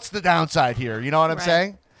 What's the downside here? You know what I'm Right.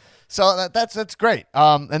 saying? So that's great.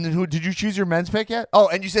 And then who did you choose your men's pick yet? Oh,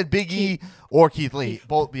 and you said Big E or Keith Lee.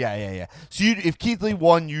 Both. Yeah. So if Keith Lee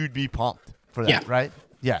won, you'd be pumped for that, Yeah. right?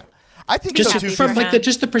 Yeah. I think Just so too. from for like him.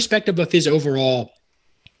 just the perspective of his overall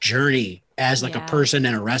journey as like a Yeah. person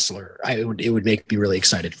and a wrestler, it would make me really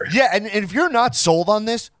excited for him. Yeah, and if you're not sold on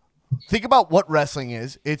this, think about what wrestling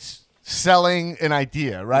is. It's selling an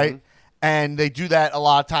idea, right? And they do that a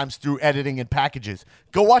lot of times through editing and packages.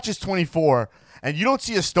 Go watch his 24, and you don't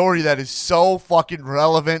see a story that is so fucking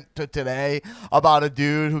relevant to today about a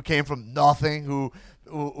dude who came from nothing, who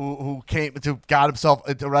got himself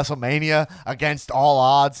into WrestleMania against all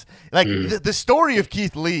odds. Like the story of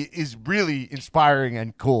Keith Lee is really inspiring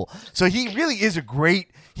and cool. So he really is a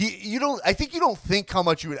great. I think you don't think how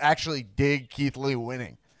much you would actually dig Keith Lee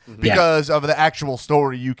winning. Because of the actual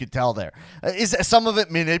story you could tell there. Is some of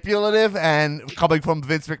it manipulative and coming from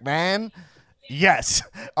Vince McMahon? Yes.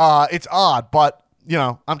 It's odd, but, you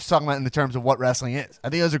know, I'm just talking about in the terms of what wrestling is. I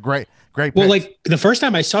think it was a great pick. Well, like the first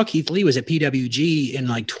time I saw Keith Lee was at PWG in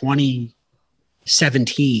like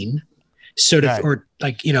 2017. So Right.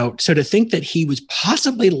 so to think that he was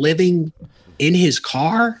possibly living in his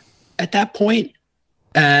car at that point,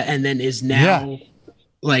 and then is now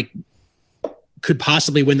like could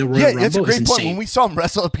possibly win the Royal Rumble. That's a great is point. insane. When we saw him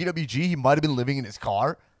wrestle at PWG, he might have been living in his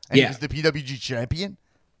car, and he was the PWG champion.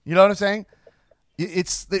 You know what I'm saying?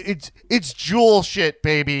 It's Jewel shit,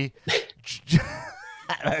 baby.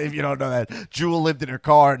 If you don't know that, Jewel lived in her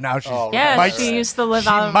car, and now she's Yeah, she used to live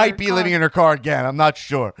out of She might her be car. living in her car again. I'm not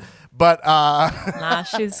sure, but Nah,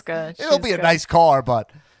 she's good. it'll She's be a good. nice car, but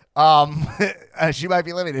she might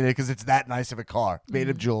be living in it because it's that nice of a car made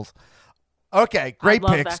of jewels. Okay, great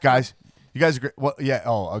love picks, that car. guys. You guys are great. Well, yeah.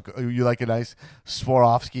 Oh, you like a nice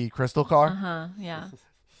Swarovski crystal car? Yeah.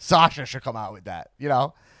 Sasha should come out with that. You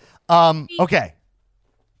know. Okay.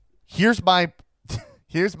 Here's my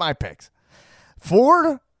picks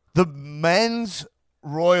for the men's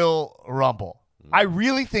Royal Rumble. I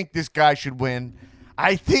really think this guy should win.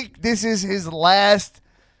 I think this is his last.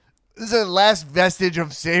 This is the last vestige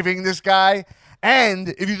of saving this guy.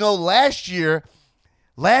 And if you know, last year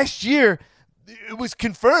it was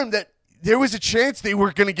confirmed that there was a chance they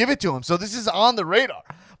were going to give it to him. So this is on the radar.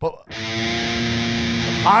 But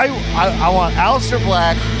I want Aleister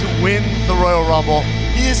Black to win the Royal Rumble.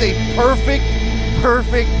 He is a perfect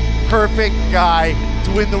guy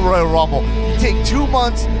to win the Royal Rumble. You take 2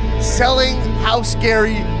 months selling how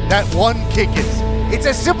scary that one kick is. It's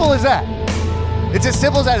as simple as that. It's as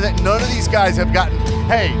simple as that none of these guys have gotten,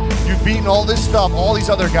 hey, you've beaten all this stuff, all these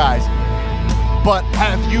other guys, but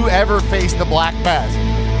have you ever faced the Black Mass?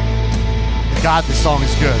 God, this song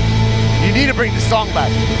is good. You need to bring the song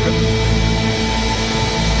back.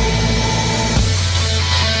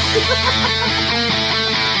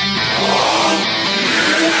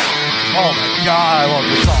 Oh my God, I love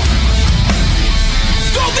this song.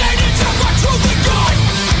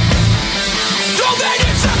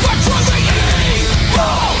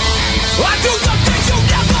 I do the things you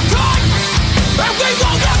never done, and we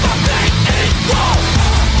will never be equal.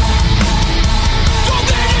 Don't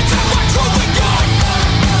let it ever truly good.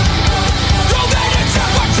 Don't let it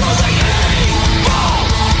ever truly evil.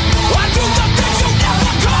 I do the things you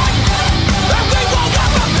never done, and we will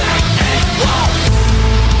never be equal.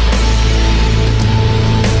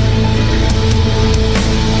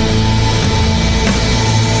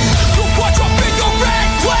 You put your finger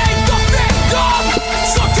and claim the victim.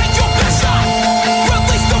 So take your best shot,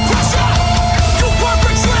 release the pressure. You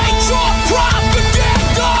perpetrate your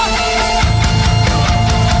propaganda,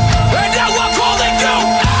 and now I'm calling you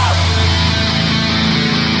out.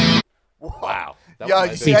 Wow. That Yeah, was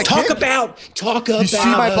you nice. see, I Talk can't- about see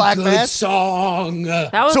my a Black good Mass? song.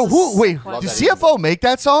 That was So who? Wait, Love did that CFO make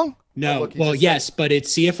that song? No, Look, he well, just yes, but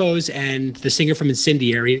it's CFOs and the singer from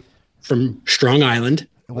Incendiary from Strong Island.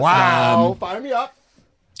 Wow. Oh, fire me up.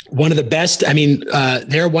 One of the best. I mean,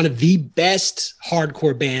 they're one of the best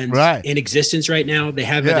hardcore bands Right. in existence right now. They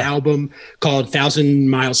have an Yeah. album called Thousand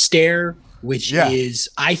Mile Stare, which Yeah. is,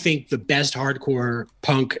 I think, the best hardcore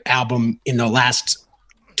punk album in the last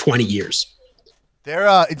 20 years. Their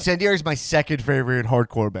Incendiary is my second favorite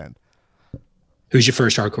hardcore band. Who's your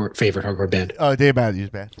first favorite hardcore band? Dave Matthews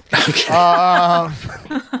Band. Okay.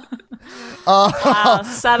 Wow,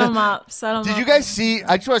 set him up. Set him Did up. you guys see?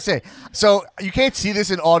 I just want to say, so you can't see this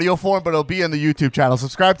in audio form, but it'll be on the YouTube channel.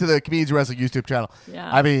 Subscribe to the Comedians Wrestling YouTube channel. Yeah.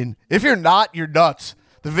 I mean, if you're not, you're nuts.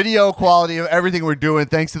 The video quality of everything we're doing,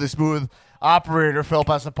 thanks to the smooth operator Phil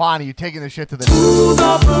Pasapani, you're taking the shit to the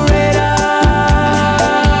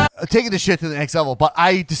next level. But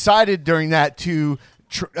I decided during that to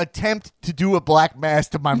attempt to do a Black Mass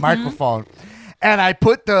to my microphone, and I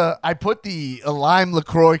put the lime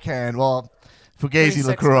LaCroix can. Well, Fugazi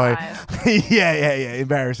LaCroix. 365. yeah.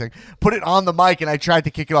 Embarrassing. Put it on the mic, and I tried to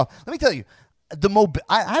kick it off. Let me tell you,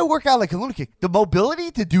 I work out like a lunatic. The mobility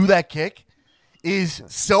to do that kick is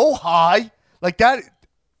so high, like that.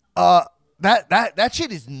 That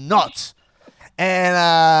shit is nuts.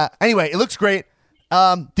 And anyway, it looks great.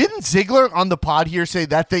 Didn't Ziggler on the pod here say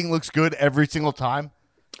that thing looks good every single time?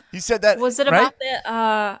 He said that. Was it right? about the?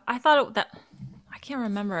 I thought that. I can't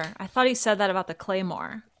remember. I thought he said that about the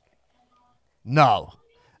Claymore. No.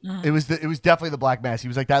 It was definitely the Black Mass. He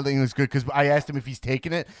was like, that thing was good, because I asked him if he's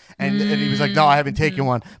taken it, and he was like, no, I haven't taken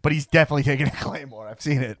one, but he's definitely taken a Claymore. I've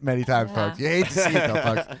seen it many times, Yeah. folks. You hate to see it though,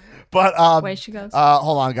 folks. But Way she goes.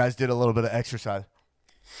 hold on, guys. Did a little bit of exercise.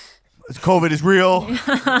 COVID is real.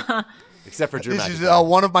 Except for Drew This is McIntyre.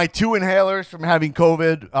 one of my 2 inhalers from having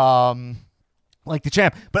COVID. Like the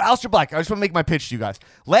champ. But Aleister Black, I just want to make my pitch to you guys.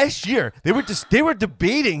 Last year, they were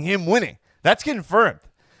debating him winning. That's confirmed.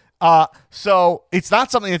 So it's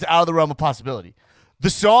not something that's out of the realm of possibility. The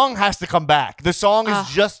song has to come back. The song is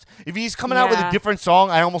just, if he's coming out with a Yeah. different song,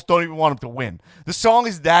 I almost don't even want him to win. The song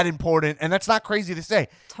is that important, and that's not crazy to say.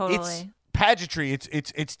 Totally. It's pageantry. It's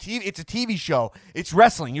TV. It's a TV show. It's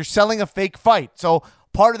wrestling. You're selling a fake fight. So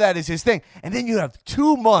part of that is his thing. And then you have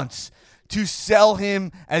 2 months to sell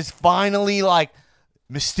him as finally like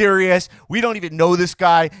mysterious. We don't even know this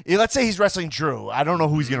guy. Let's say he's wrestling Drew. I don't know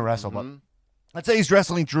who he's going to wrestle, but let's say he's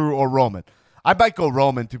wrestling Drew or Roman. I might go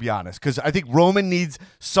Roman, to be honest, because I think Roman needs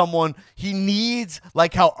someone. He needs,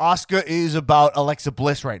 like how Asuka is about Alexa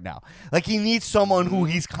Bliss right now. Like, he needs someone who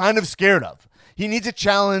he's kind of scared of. He needs a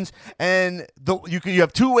challenge, and you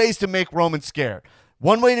have 2 ways to make Roman scared.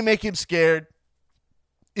 One way to make him scared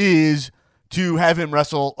is to have him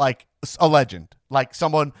wrestle like a legend, like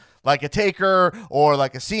someone like a Taker or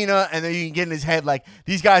like a Cena, and then you can get in his head like,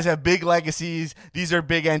 these guys have big legacies, these are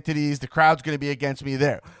big entities, the crowd's going to be against me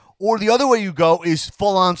there. Or the other way you go is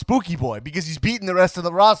full-on Spooky Boy, because he's beating the rest of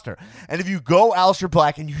the roster. And if you go Aleister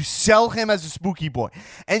Black and you sell him as a Spooky Boy,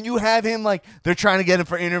 and you have him like, they're trying to get him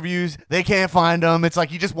for interviews, they can't find him, it's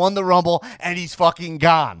like he just won the Rumble and he's fucking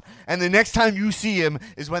gone. And the next time you see him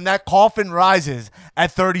is when that coffin rises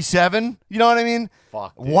at 37. You know what I mean?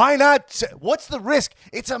 Fuck, dude. Why not? What's the risk?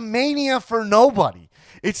 It's a Mania for nobody.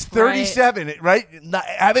 It's 37, right?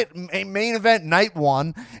 Have it main event night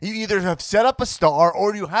one. You either have set up a star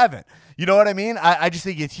or you haven't. You know what I mean? I just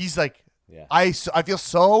think he's like, I feel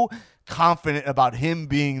so confident about him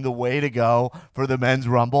being the way to go for the men's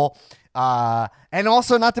Rumble. And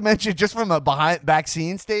also, not to mention, just from a back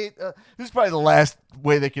scene state, this is probably the last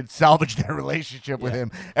way they could salvage their relationship with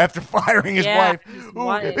him after firing his wife.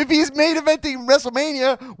 Who, if he's main eventing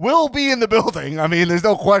WrestleMania, will be in the building. I mean, there's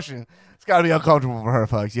no question. It's got to be uncomfortable for her,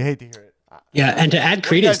 folks. You hate to hear it. Yeah, and to add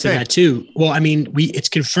credence to that too. Well, I mean, it's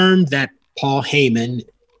confirmed that Paul Heyman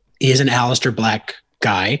is an Aleister Black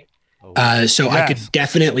guy. So I could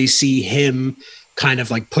definitely see him kind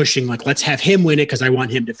of like pushing, like, let's have him win it because I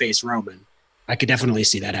want him to face Roman. I could definitely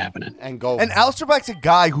see that happening. And Aleister Black's a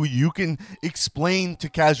guy who you can explain to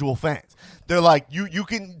casual fans. They're like, you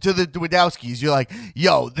can, to the Wadowskis, you're like,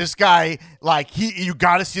 yo, this guy, like, you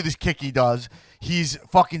got to see this kick he does. He's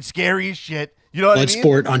fucking scary as shit. You know what I mean?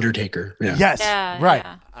 Bloodsport Undertaker. Yeah. Yes, right.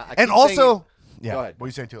 And also, go ahead. What are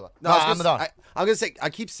you saying, Tula? No, I'm gonna say, I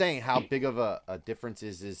keep saying how big of a difference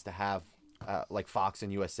is to have like Fox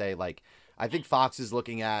and USA. Like, I think Fox is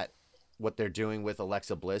looking at what they're doing with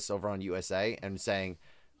Alexa Bliss over on USA and saying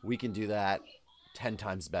we can do that 10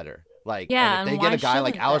 times better. Like, and if they get a guy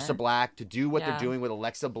like Aleister Black to do what they're doing with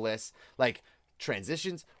Alexa Bliss, like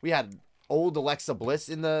transitions, we had old Alexa Bliss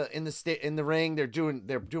in the ring. They're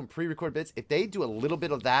doing pre-recorded bits. If they do a little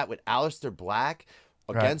bit of that with Aleister Black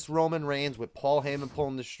against Roman Reigns, with Paul Heyman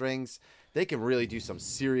pulling the strings, they can really do some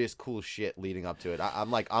serious cool shit leading up to it.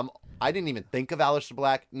 I didn't even think of Aleister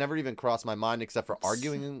Black. Never even crossed my mind except for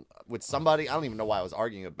arguing with somebody. I don't even know why I was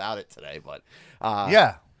arguing about it today, but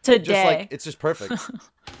today, just like, it's just perfect.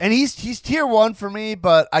 And he's tier 1 for me,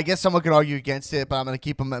 but I guess someone could argue against it. But I'm gonna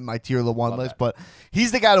keep him at my tier 1 list. But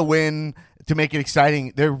he's the guy to win to make it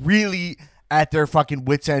exciting. They're really at their fucking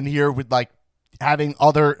wits end here with like having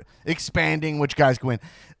other expanding which guys can win.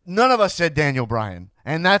 None of us said Daniel Bryan,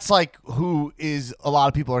 and that's like who is a lot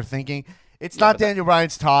of people are thinking. It's not Daniel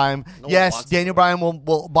Bryan's time. Yes, Daniel Bryan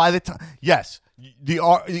will by the time. Yes, the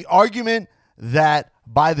argument that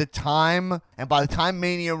by the time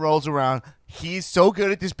Mania rolls around, he's so good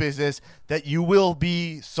at this business that you will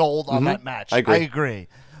be sold on that match. I agree.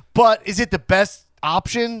 But is it the best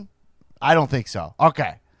option? I don't think so.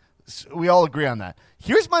 Okay, so we all agree on that.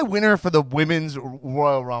 Here's my winner for the Women's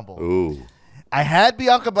Royal Rumble. Ooh. I had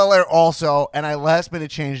Bianca Belair also, and I last minute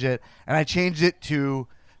changed it, and I changed it to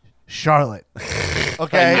Charlotte.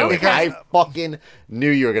 Okay? I fucking knew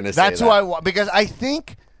you were going to say that. That's who I want, because I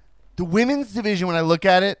think the women's division, when I look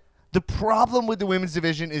at it, the problem with the women's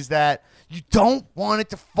division is that you don't want it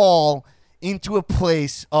to fall into a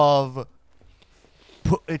place of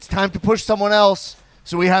it's time to push someone else,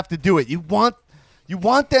 so we have to do it. You want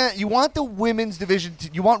the women's division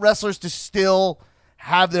you want wrestlers to still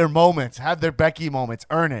have their moments, have their Becky moments,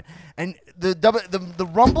 earn it. And the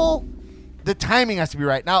Rumble, the timing has to be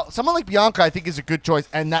right. Now, someone like Bianca, I think, is a good choice,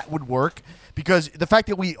 and that would work because the fact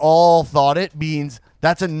that we all thought it means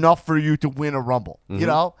that's enough for you to win a Rumble, you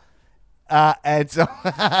know? And so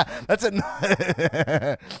that's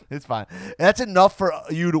it's fine. That's enough for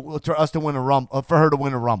us to win a Rumble, for her to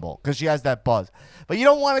win a Rumble, because she has that buzz. But you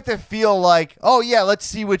don't want it to feel like, oh yeah, let's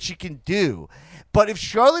see what she can do. But if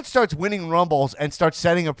Charlotte starts winning Rumbles and starts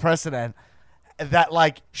setting a precedent that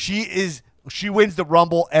like she wins the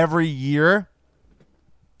Rumble every year.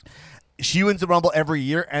 She wins the Rumble every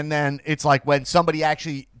year, and then it's like when somebody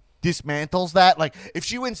actually dismantles that, like if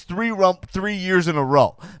she wins 3 years in a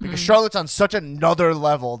row, because Charlotte's on such another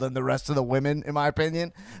level than the rest of the women, in my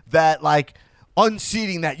opinion, that like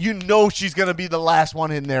unseating that, you know, she's gonna be the last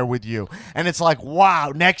one in there with you, and it's like,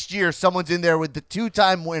 wow, next year someone's in there with the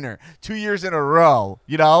 2-time winner 2 years in a row,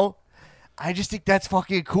 you know. I just think that's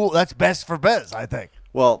fucking cool. That's best for biz, I think.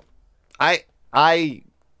 Well, I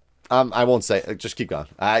won't say. Just keep going,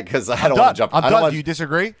 because I don't want to jump. I'm done. Do you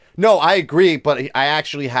disagree? No, I agree, but I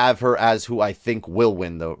actually have her as who I think will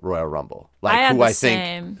win the Royal Rumble. Like I have who the I think.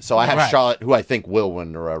 same. So I have Charlotte, who I think will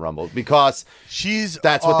win the Royal Rumble, because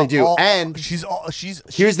that's what they do. And she's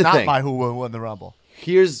here's the not thing. by who will win the Rumble.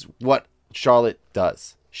 Here's what Charlotte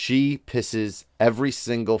does. She pisses every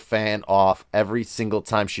single fan off every single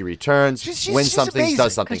time she returns, wins something, amazing.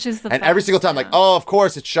 does something. And every single time, like, oh, of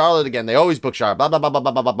course, it's Charlotte again. They always book Charlotte. Blah, blah, blah, blah,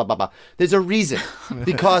 blah, blah, blah, blah, blah. There's a reason.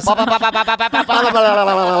 Because...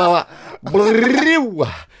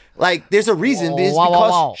 like, there's a reason. It's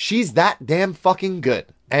because she's that damn fucking good.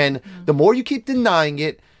 And the more you keep denying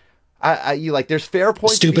it, you like, there's fair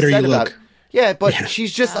points to be said about it. Yeah, but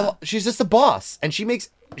she's just a boss, and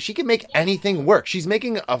she can make anything work. She's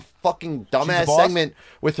making a fucking dumbass segment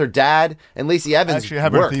with her dad and Lacey Evans. Actually, I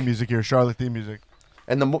have her theme music here, Charlotte theme music.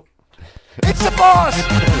 And the It's the boss. It's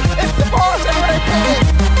the boss.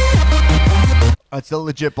 It's the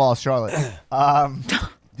legit boss, Charlotte.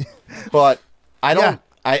 but I don't. Yeah.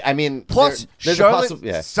 I mean, Plus, there's Charlotte,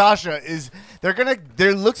 yeah. Sasha is.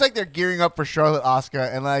 There looks like they're gearing up for Charlotte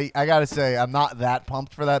Asuka, and I gotta say, I'm not that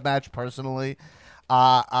pumped for that match personally.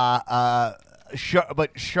 But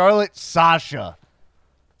Charlotte Sasha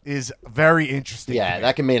is very interesting. Yeah, to me.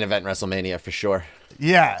 that can main event WrestleMania for sure.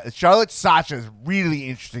 Yeah, Charlotte Sasha is really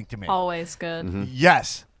interesting to me. Always good. Mm-hmm.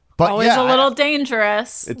 Yes, but Always yeah, a little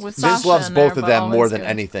dangerous. It's, with Vince Sasha loves in both there, of but them more always than good.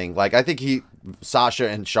 anything. Like I think Sasha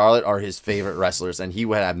and Charlotte are his favorite wrestlers, and he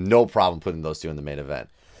would have no problem putting those two in the main event.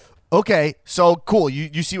 Okay, so cool.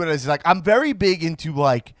 You see what it is? Like, I'm very big into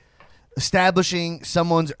like establishing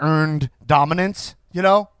someone's earned dominance. You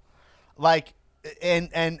know, like, and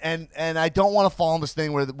I don't want to fall in this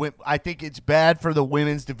thing where I think it's bad for the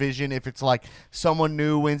women's division if it's like someone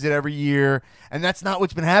new wins it every year, and that's not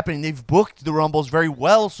what's been happening. They've booked the Rumbles very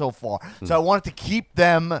well so far, so I wanted to keep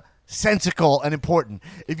them sensical and important.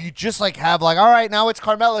 If you just like have like, all right, now it's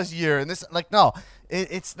Carmella's year, and this like no.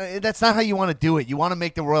 That's not how you want to do it. You want to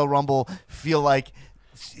make the Royal Rumble feel like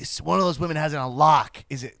one of those women has it on lock.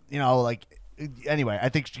 Is it, like, anyway, I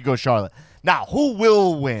think she goes Charlotte. Now, who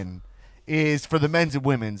will win is for the men's and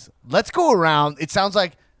women's. Let's go around. It sounds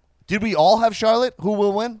like, did we all have Charlotte? Who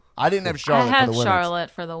will win? I didn't have Charlotte I had for the women's.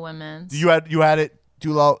 Charlotte for the women's. You had it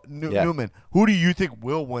too low, Yeah. Newman. Who do you think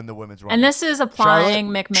will win the women's Rumble? And this is applying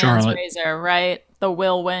Charlotte? McMahon's Charlotte. razor, right? The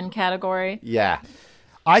will win category. Yeah,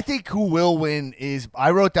 I think who will win is,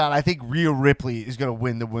 I wrote down, I think Rhea Ripley is going to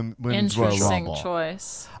win the women's Royal Interesting Rumble.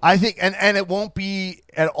 choice. I think, and it won't be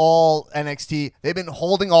at all NXT. They've been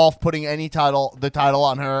holding off putting the title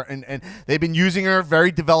on her, and they've been using her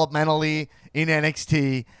very developmentally in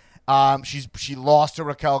NXT. She lost to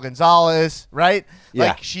Raquel Gonzalez, right? Yeah.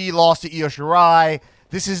 Like she lost to Io Shirai.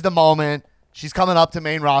 This is the moment. She's coming up to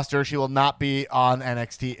main roster. She will not be on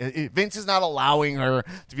NXT. Vince is not allowing her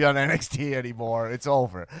to be on NXT anymore. It's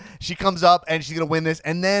over. She comes up and she's gonna win this,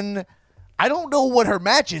 and then I don't know what her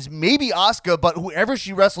match is. Maybe Asuka, but whoever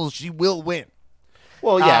she wrestles, she will win.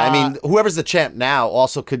 well, yeah. I mean, whoever's the champ now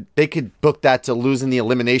also could book that to lose in the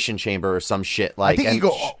Elimination Chamber or some shit. Like, I think you and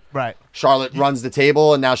go right. Charlotte runs the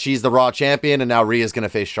table, and now she's the Raw champion, and now Rhea's gonna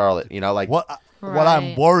face Charlotte. Like What I'm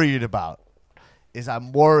Right. worried about is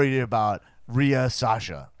Rhea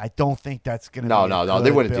Sasha. I don't think that's gonna. No, be a no, no. good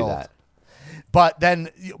They wouldn't build. do that.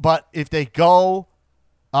 But if they go,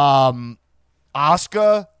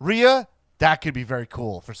 Asuka Rhea, that could be very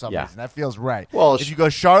cool for some Yeah. reason. That feels right. Well, if you go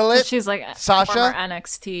Charlotte, She's like Sasha? former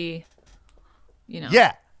NXT.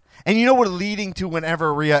 yeah, and we're leading to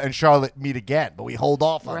whenever Rhea and Charlotte meet again, but we hold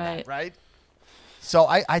off on that, Right. right? So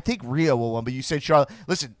I think Rhea will win, but you said Charlotte.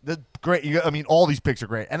 Listen, great. I mean, all these picks are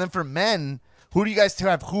great. And then for men, who do you guys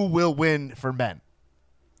have? Who will win for men?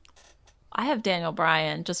 I have Daniel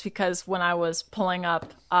Bryan just because when I was pulling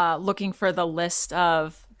up, looking for the list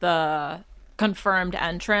of the confirmed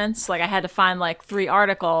entrants, like I had to find like 3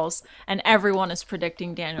 articles, and everyone is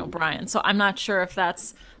predicting Daniel Bryan. So I'm not sure if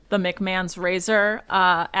that's the McMahon's razor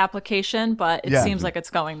application, but it Yeah. seems like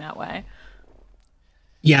it's going that way.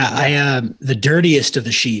 Yeah, the dirtiest of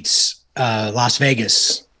the sheets, Las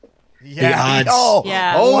Vegas. Yeah. odds. Oh,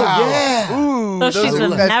 Yeah. Oh, wow. yeah. Ooh, Those sheets have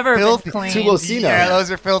that's never filthy. been clean. Tulosino. Yeah, those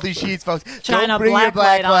are filthy sheets, folks. China Don't bring your black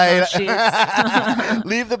black light on light. those sheets.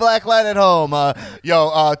 Leave the black light at home.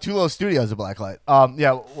 Tulo Studios a black light.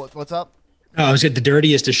 Yeah, what's up? Oh, I was at the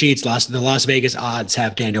dirtiest of sheets. The Las Vegas odds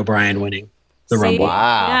have Daniel Bryan winning the See? Rumble.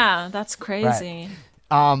 Wow. Yeah, that's crazy.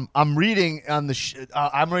 I'm reading on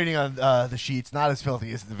the the sheets, not as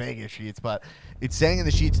filthy as the Vegas sheets, but it's saying in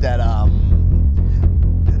the sheets that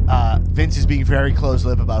Vince is being very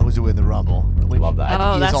close-lipped about who's to win the Rumble. Love that.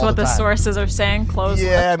 Oh, He is that's all what the time. sources are saying. Close.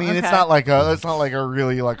 Yeah, I lip. mean it's Okay. not like a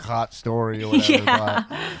really like hot story or whatever.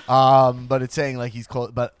 Yeah. But it's saying like he's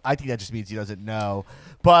close. But I think that just means he doesn't know.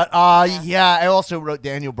 But yeah, I also wrote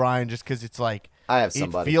Daniel Bryan just because it's like I have it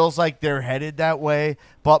somebody. feels like they're headed that way.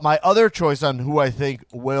 But my other choice on who I think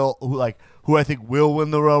will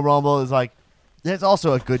win the Royal Rumble is like there's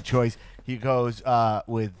also a good choice. He goes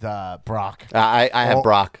with Brock. I have Or-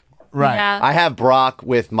 Brock. Right. Yeah. I have Brock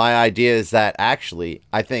with my idea is that actually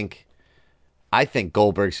I think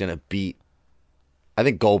Goldberg's gonna beat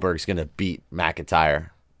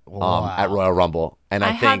McIntyre Wow. at Royal Rumble, and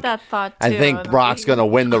I had think that thought I too. think Brock's gonna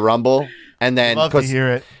win the Rumble, and then Love to hear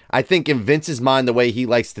it. I think in Vince's mind the way he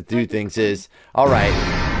likes to do things is all right.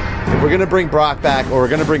 If we're gonna bring Brock back or we're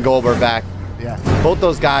gonna bring Goldberg back, Yeah. both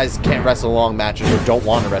those guys can't wrestle long matches or don't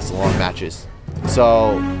want to wrestle long matches.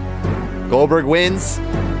 So Goldberg wins,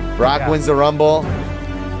 Brock Yeah. wins the Rumble.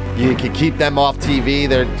 You can keep them off TV.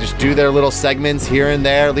 They just do their little segments here and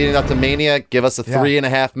there leading up to Mania. Give us a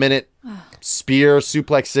 3.5 minute spear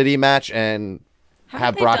suplex city match and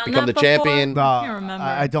have they Brock done become the that before? champion. I can't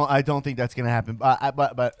remember. I don't think that's gonna happen.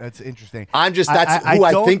 But it's interesting. That's who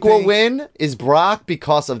I think will win is Brock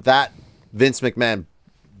because of that Vince McMahon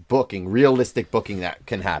booking, realistic booking that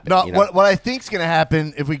can happen. No, you know? what I think's gonna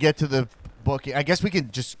happen if we get to the booking, I guess we can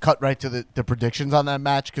just cut right to the predictions on that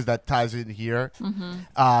match because that ties in here.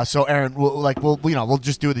 So Aaron, we'll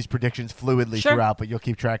just do these predictions fluidly Sure. throughout, but you'll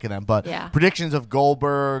keep track of them. But Yeah. predictions of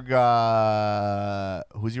Goldberg,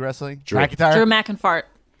 who's he wrestling? Drew. McIntyre. Drew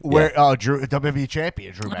McIntyre. Drew WWE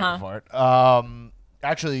champion Drew Uh-huh. McIntyre.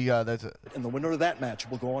 Actually, that's And the winner of that match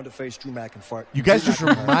will go on to face Drew McIntyre. you guys just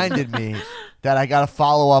reminded me that I got to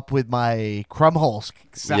follow up with my Krumholz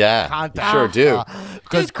contact. Sure do.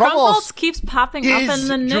 Because Dude, Krumholz keeps popping up is in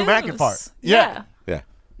the news. Drew McIntyre. Yeah. Yeah.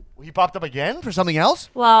 He popped up again for something else?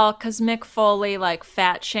 Well, because Mick Foley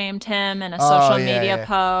fat shamed him in a Oh, social yeah, media yeah.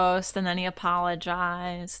 post, and then he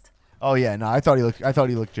apologized. Oh yeah, no, I thought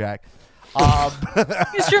he looked jacked.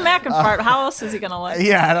 He's Drew McIntyre. How else is he gonna look?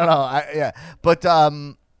 Yeah, I don't know. But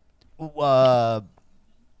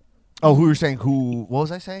who were saying who? What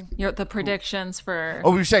was I saying? The predictions for.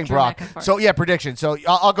 Oh, we were saying Drew Brock. McIntyre. So yeah, prediction. So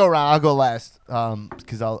I'll go around. I'll go last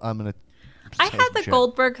because I'm gonna. I say had some the shit.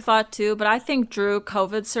 Goldberg thought too, but I think Drew,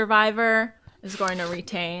 COVID survivor, is going to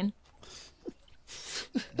retain.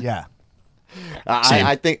 Yeah,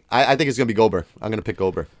 I think it's gonna be Goldberg. I'm gonna pick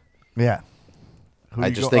Goldberg. yeah. Who I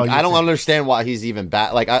you just go- think oh, I you don't think- understand why he's even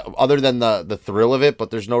back. Other than the thrill of it, but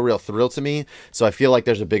there's no real thrill to me. So I feel like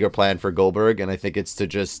there's a bigger plan for Goldberg, and I think it's to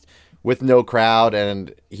just with no crowd,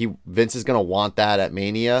 and Vince is gonna want that at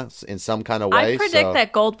Mania in some kind of way. I predict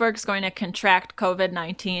that Goldberg's going to contract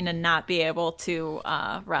COVID-19 and not be able to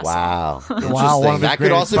wrestle. Wow, Wow, interesting. one of his That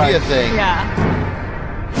could also greatest be a thing. Yeah.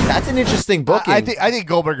 That's an interesting booking. I think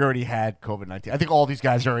Goldberg already had COVID-19. I think all these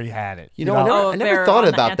guys already had it. You know, I never they're thought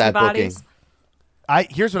on the about that booking. antibodies?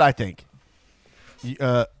 Here's what I think.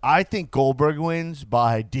 I think Goldberg wins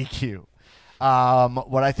by DQ.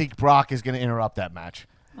 What I think Brock is going to interrupt that match.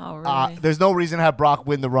 Oh, really? There's no reason to have Brock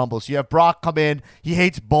win the Rumble. So you have Brock come in. He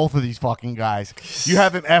hates both of these fucking guys. You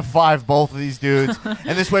have him F5 both of these dudes,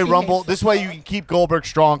 and this way Rumble. This way you can keep Goldberg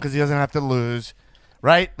strong because he doesn't have to lose,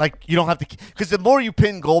 right? Like you don't have to. Because the more you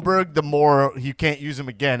pin Goldberg, the more you can't use him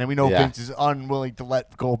again. And we know Yeah. Vince is unwilling to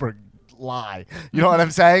let Goldberg lie. You know what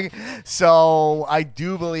I'm saying? So I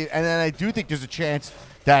do believe, and then I do think there's a chance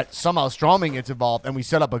that somehow Strowman gets involved, and we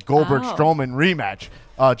set up a Goldberg Oh. Strowman rematch,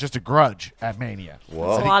 just a grudge at Mania. Whoa. I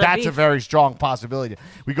That's a think lot of that's a beef. very strong possibility.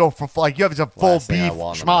 We go for you have a full Last thing I beef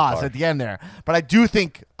want on my schmoz card. at the end there, but I do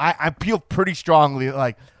think I feel pretty strongly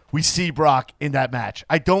like we see Brock in that match.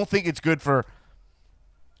 I don't think it's good for.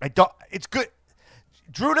 It's good.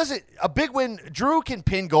 Drew doesn't a big win. Drew can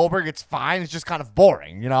pin Goldberg. It's fine. It's just kind of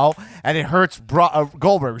boring, and it hurts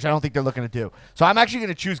Goldberg, which I don't think they're looking to do. So I'm actually going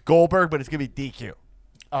to choose Goldberg, but it's going to be DQ.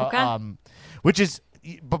 Okay. Which is,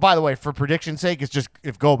 but by the way, for prediction's sake, it's just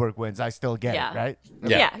if Goldberg wins, I still get Yeah. it, right?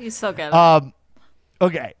 Yeah, he's so good.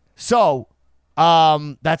 Okay, so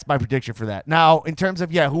that's my prediction for that. Now, in terms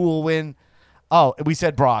of who will win? Oh, we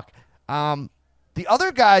said Brock. The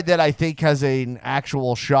other guy that I think has an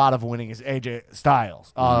actual shot of winning is AJ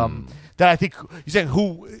Styles. That I think you said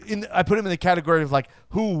I put him in the category of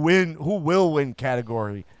who will win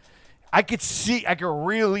category. I could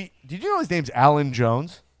really. Did you know his name's Alan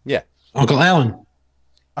Jones? Yeah. Uncle Alan.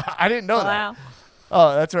 I didn't know that. Wow.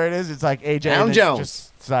 Oh, that's where it is. It's like AJ Alan and then Jones.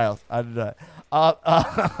 just Styles. I did that.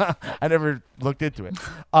 I never looked into it.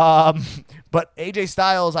 But AJ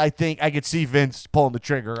Styles, I think I could see Vince pulling the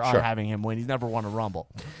trigger on Sure. having him win. He's never won a Rumble.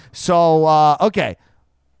 So, okay.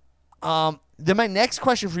 Then my next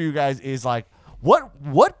question for you guys is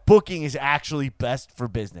what booking is actually best for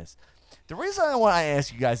business? The reason I want to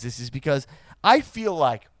ask you guys this is because I feel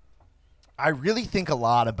like I really think a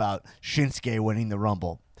lot about Shinsuke winning the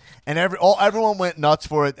Rumble. And everyone went nuts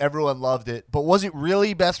for it. Everyone loved it. But was it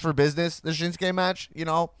really best for business, the Shinsuke match?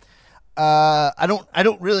 I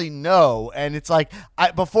don't really know. And it's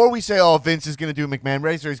before we say, oh, Vince is going to do McMahon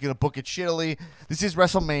race or he's going to book it shittily, this is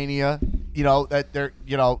WrestleMania. That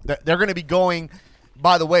they're going to be going.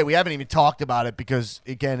 By the way, we haven't even talked about it because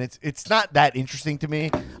again, it's not that interesting to me.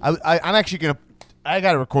 I'm actually I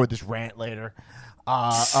got to record this rant later.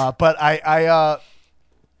 But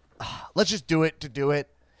let's just do it to do it.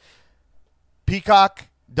 Peacock,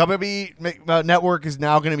 WWE Network is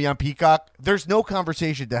now going to be on Peacock. There's no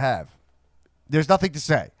conversation to have. There's nothing to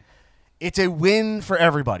say. It's a win for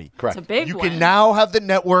everybody. Correct. It's a big You win. can now have the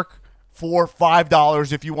network for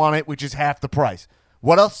 $5 if you want it, which is half the price.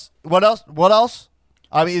 What else?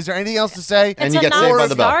 I mean, is there anything else to say? And It's you a get saved by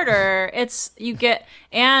the bell. non-starter.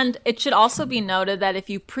 And it should also be noted that if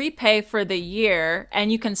you prepay for the year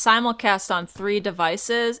and you can simulcast on 3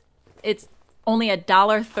 devices, it's only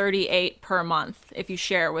 $1.38 per month if you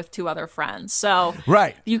share it with 2 other friends. So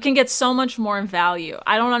Right. you can get so much more value.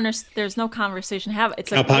 I don't understand. There's no conversation to have.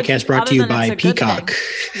 It's Our podcast brought to you by Peacock.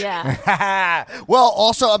 Yeah. Well,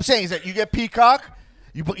 also, I'm saying is that you get Peacock.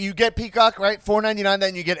 You get Peacock, right? $4.99,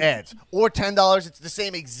 then you get ads. Or $10. It's the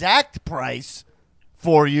same exact price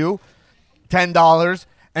for you. $10.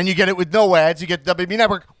 And you get it with no ads. You get WB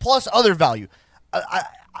Network plus other value.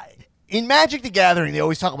 In Magic the Gathering, they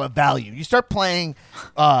always talk about value. You start playing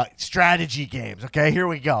strategy games, okay? Here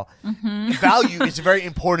we go. Value is a very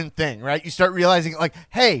important thing, right? You start realizing, like,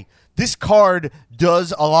 hey, this card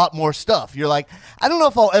does a lot more stuff. You're like, I don't know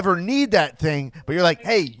if I'll ever need that thing, but you're like,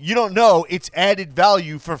 hey, you don't know it's added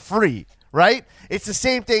value for free, right? It's the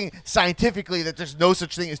same thing scientifically that there's no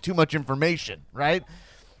such thing as too much information, right?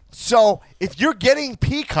 So if you're getting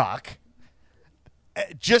Peacock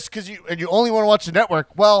just because you only want to watch the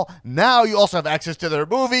network, well, now you also have access to their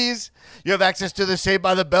movies. You have access to the Saved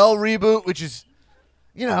by the Bell reboot, which is,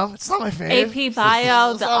 it's not my fave. AP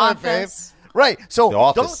Bio, The not my fave. Office. Right. So The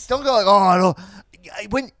Office. don't go like, oh, I don't.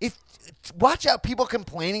 Watch out, people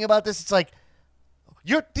complaining about this. It's like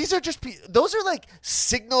those are like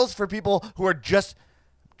signals for people who are just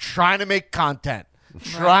trying to make content,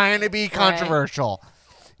 trying to be controversial.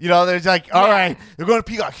 There's like, all right, they're going to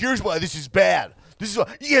Peacock. Here's why this is bad. This is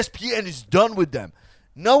why ESPN is done with them.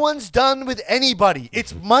 No one's done with anybody.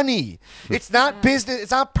 It's money. It's not business.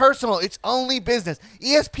 It's not personal. It's only business.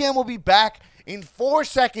 ESPN will be back in 4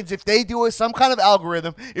 seconds if they do some kind of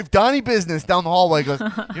algorithm. If Donnie Business down the hallway goes,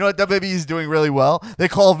 you know what WWE is doing really well? They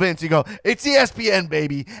call Vince. You go, it's ESPN,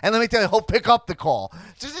 baby. And let me tell you, he'll pick up the call.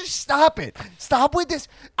 Just stop it. Stop with this.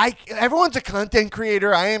 Everyone's a content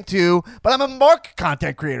creator. I am too. But I'm a market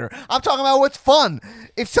content creator. I'm talking about what's fun.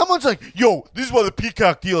 If someone's like, yo, this is why the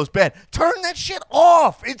Peacock deal is bad, turn that shit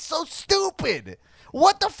off. It's so stupid.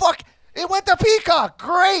 What the fuck? It went to Peacock.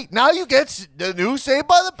 Great. Now you get the new Saved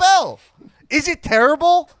by the Bell. Is it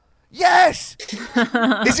terrible? Yes.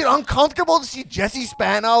 Is it uncomfortable to see Jesse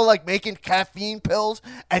Spano like making caffeine pills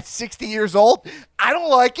at 60 years old? I don't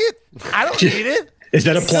like it. I don't need it. Is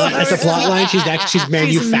that a plot? That's a plot line. She's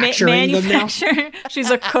manufacturing them now. She's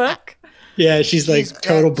a cook. Yeah, she's like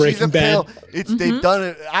total Breaking Bad. They've done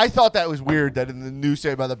it. I thought that was weird that in the new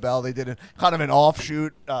Saved by the Bell they did kind of an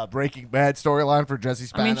offshoot Breaking Bad storyline for Jesse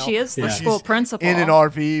Spano. I mean, she is the school principal in an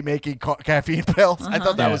RV making caffeine pills. I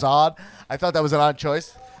thought that was odd. I thought that was an odd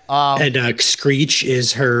choice. And Screech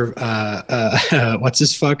is her. What's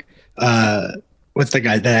his fuck? What's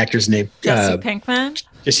that actor's name? Jesse Pinkman.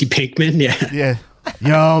 Jesse Pinkman. Yeah. Yeah.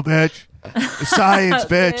 Yo, bitch. Science,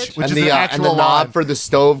 bitch. Which And is an the actual knob line. for the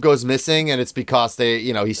stove goes missing, and it's because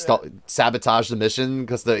he sabotaged the mission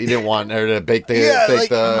because he didn't want her to bake the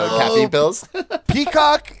caffeine pills.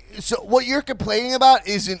 Peacock. So what you're complaining about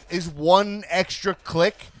is one extra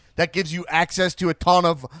click that gives you access to a ton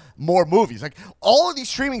of more movies. Like all of these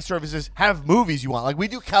streaming services have movies you want. Like we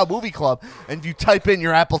do Cow Movie Club, and if you type in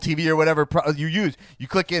your Apple TV or whatever you use, you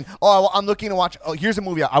click in. Oh, I'm looking to watch. Oh, here's a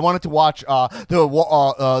movie I wanted to watch.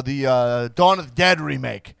 The Dawn of the Dead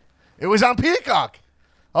remake. It was on Peacock.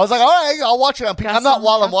 I was like, all right, I'll watch it on Peacock. I'm not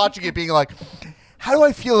while I'm watching it being like, how do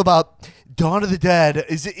I feel about Dawn of the Dead?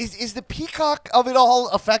 Is the Peacock of it all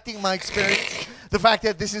affecting my experience? The fact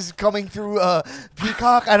that this is coming through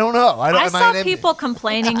Peacock, I don't know. I saw people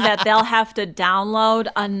complaining that they'll have to download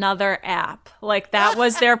another app. Like that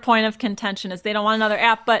was their point of contention, is they don't want another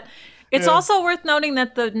app. But it's also worth noting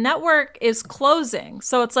that the network is closing.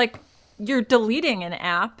 So it's like you're deleting an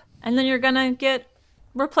app and then you're going to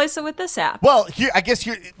replace it with this app. Well,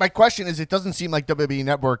 my question is, it doesn't seem like WWE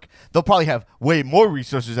Network, they'll probably have way more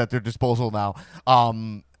resources at their disposal now.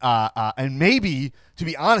 And maybe, to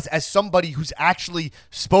be honest, as somebody who's actually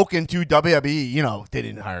spoken to WWE, they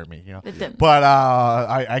didn't hire me, It didn't. But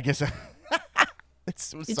I guess it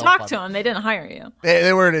was You so talked funny. to them. They didn't hire you.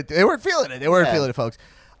 They weren't feeling it. They weren't feeling it, folks.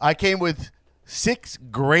 I came with 6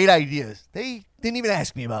 great ideas. They didn't even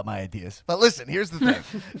ask me about my ideas. But listen, here's the thing.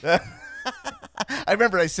 I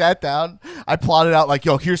remember I sat down. I plotted out like,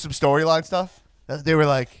 yo, here's some storyline stuff. They were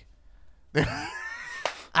like,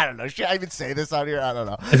 I don't know. Should I even say this on here? I don't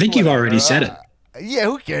know. I think you've already said it. Yeah,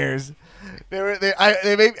 who cares?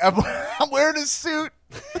 I'm wearing a suit.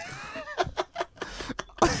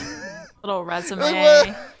 Little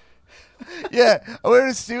resume. Yeah, I'm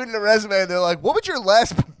wearing a suit and a resume, and they're like, what would your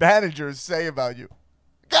last manager say about you?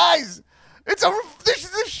 Guys, this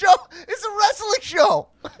is a show. It's a wrestling show.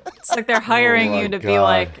 like they're hiring my you to be God.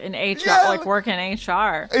 like an HR, Yeah. like work in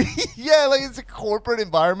HR. Yeah, like it's a corporate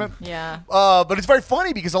environment. Yeah. But it's very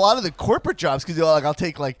funny because a lot of the corporate jobs, because like I'll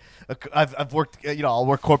take like I've worked, I'll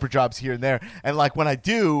work corporate jobs here and there, and like when I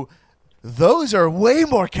do, those are way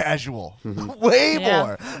more casual, way Yeah.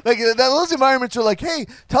 more. Like those environments are like, hey,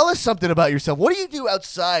 tell us something about yourself. What do you do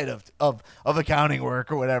outside of accounting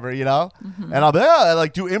work or whatever, And I'll be like, oh, I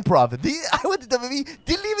like do improv. I went to WWE,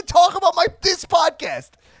 didn't even talk about this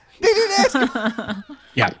podcast. They didn't ask me.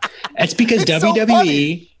 Yeah. It's because It's so WWE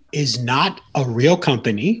funny. is not a real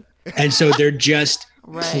company. And so they're just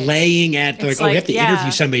Right. playing at It's we have like, to yeah.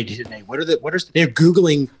 interview somebody today. They're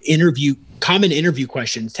Googling common interview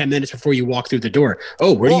questions 10 minutes before you walk through the door.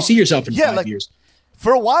 Oh, where do Well, you see yourself in yeah, 5 like- years?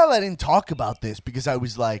 For a while, I didn't talk about this because I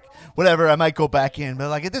was like, whatever, I might go back in. But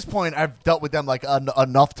like at this point, I've dealt with them like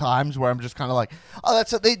enough times where I'm just kind of like, oh,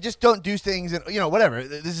 they just don't do things, and whatever.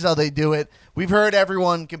 This is how they do it. We've heard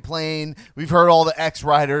everyone complain. We've heard all the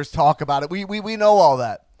ex-writers talk about it. We know all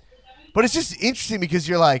that. But it's just interesting because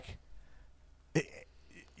you're like,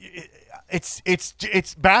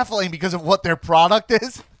 it's baffling because of what their product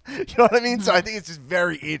is. You know what I mean? So I think it's just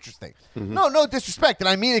very interesting. No disrespect, and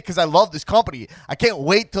I mean it because I love this company. I can't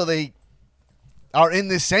wait till they are in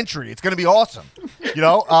this century. It's going to be awesome. It's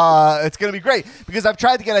going to be great because I've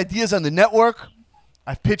tried to get ideas on the network.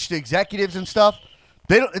 I've pitched to executives and stuff.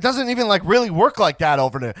 It doesn't even like really work like that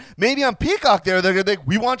over there. Maybe on Peacock they're going to think,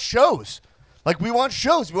 we want shows. Like we want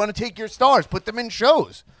shows. We want to take your stars, put them in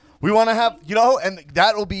shows. We want to have, and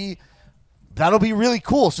that'll be really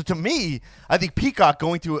cool. So to me, I think Peacock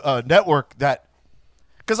going to a network that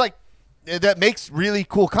makes really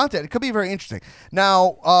cool content, it could be very interesting.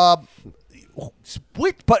 Now,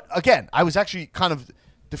 but again, I was actually kind of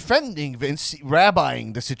defending Vince,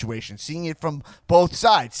 rabbiing the situation, seeing it from both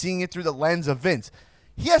sides, seeing it through the lens of Vince.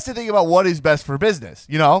 He has to think about what is best for business,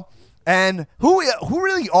 and who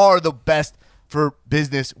really are the best for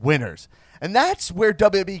business winners. And that's where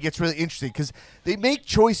WWE gets really interesting because they make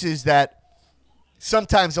choices that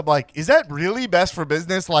sometimes I'm like, is that really best for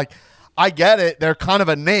business? Like, I get it. They're kind of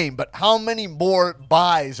a name, but how many more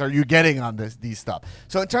buys are you getting on these stuff?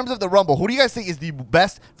 So in terms of the Rumble, who do you guys think is the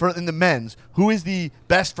best in the men's? Who is the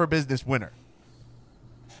best for business winner?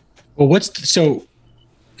 Well,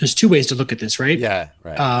 there's two ways to look at this, right? Yeah,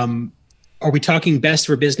 right. Are we talking best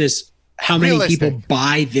for business? How many Realistic. people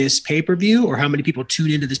buy this pay-per-view, or how many people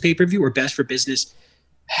tune into this pay-per-view, or best for business?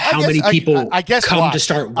 How many people I guess come watch. to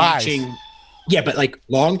start watching? Eyes. Yeah, but like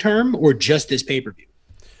long term or just this pay-per-view?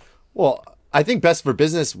 Well, I think best for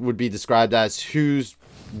business would be described as who's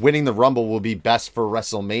winning the Rumble will be best for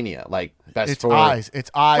WrestleMania. Like best It's for eyes. It's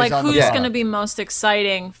eyes Like on who's the going to product. be most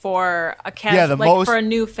exciting for a for a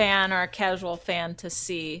new fan or a casual fan to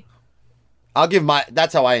see? I'll give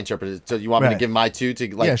that's how I interpret it. So you want me to Right. give my two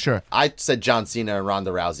to like? Yeah, sure. I said John Cena and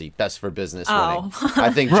Ronda Rousey best for business Oh. winning. I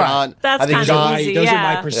think Right. John. That's I think kinda John. easy. Those are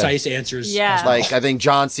yeah. my precise answers. Yeah. Like I think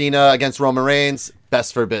John Cena against Roman Reigns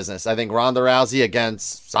best for business. I think Ronda Rousey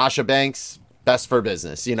against Sasha Banks best for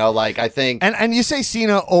business. Like I think. And you say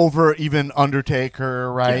Cena over even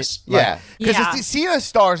Undertaker, right? Yes. Yeah. Because Yeah. Cena's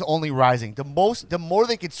stars only rising. The more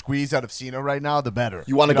they could squeeze out of Cena right now, the better.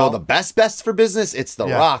 You want to go the best for business? It's The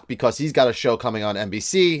Yeah. Rock because he's got a show coming on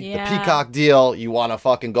NBC, Yeah. the Peacock deal. You want to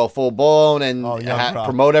fucking go full blown and Young Rock.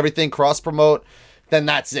 promote everything, cross promote. Then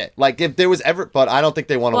that's it. Like if there was ever, but I don't think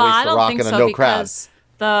they want to Well, waste I The don't Rock think in a so no crowd. because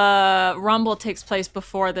the Rumble takes place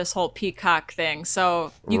before this whole Peacock thing.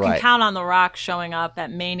 So you can Right. count on The Rock showing up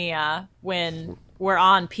at Mania when we're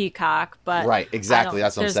on Peacock. But Right, exactly, I don't-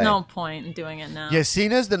 that's what I'm there's saying. no point in doing it now. Yeah,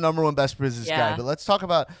 Cena's the number one best business guy. Yeah. But let's talk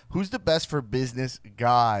about who's the best for business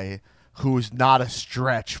guy who's not a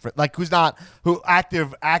stretch for who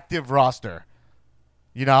active roster.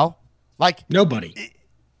 Like Nobody.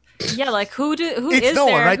 Yeah, like who It's is no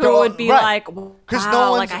one, there right? who They're all- would be right. like, 'Cause wow,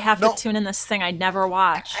 no like one's- I have no- to tune in this thing I'd never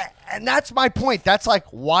watch. and that's my point. That's like,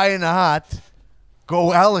 why not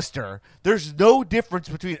go Alistair? There's no difference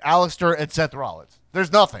between Alistair and Seth Rollins.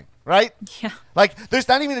 There's nothing, right? Yeah. Like, there's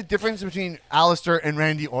not even a difference between Alistair and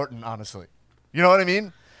Randy Orton, honestly. You know what I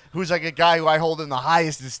mean? Who's like a guy who I hold in the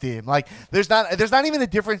highest esteem. Like, there's not even a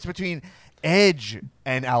difference between Edge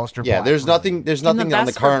and Alistair Yeah, Black. there's nothing on the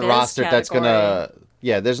best for current biz roster that's gonna. category.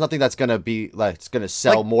 Yeah, there's nothing that's gonna be like it's gonna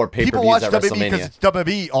sell Like, more pay per people views watch at WWE because WrestleMania. it's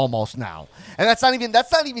WWE almost now, and that's not even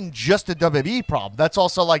just a WWE problem. That's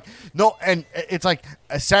also like no, and it's like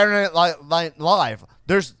a Saturday Night Live.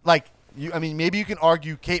 There's like I mean, maybe you can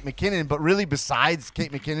argue Kate McKinnon, but really, besides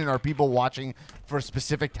Kate McKinnon, are people watching for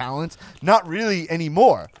specific talents? Not really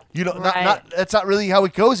anymore. You know, Right. that's not really how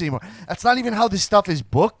it goes anymore. That's not even how this stuff is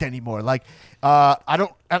booked anymore. Like, I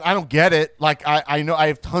don't get it. Like, I know I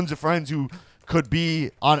have tons of friends who could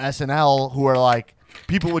be on SNL who are like,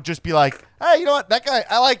 people would just be like, hey, you know what, that guy,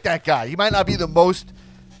 I like that guy. He might not be the most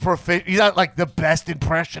he's not like the best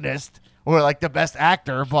impressionist or like the best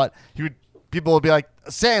actor, but people would be like a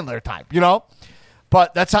Sandler type, you know?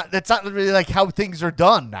 But that's not really like how things are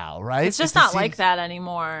done now, right? It's just It not seems- like that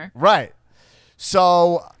anymore. Right.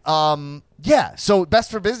 So, yeah. So best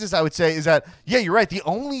for business, I would say, is that, yeah, you're right. The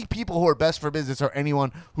only people who are best for business are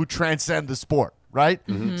anyone who transcend the sport, right?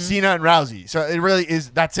 Cena and Rousey. So it really is,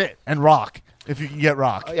 that's it. And Rock, if you can get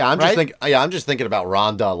Rock. Yeah, I'm right? just thinking about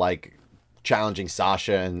Ronda like challenging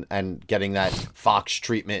Sasha and getting that Fox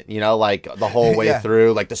treatment, you know, like the whole way Yeah.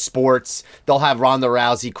 through, like the sports. They'll have Ronda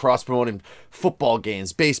Rousey cross promoting football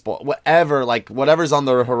games, baseball, whatever, like whatever's on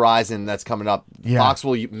the horizon that's coming up. Yeah. Fox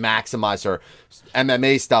will maximize her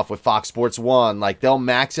MMA stuff with Fox Sports 1. Like they'll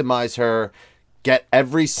maximize her, get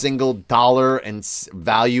every single dollar and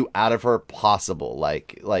value out of her possible.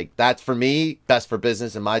 Like that for me, best for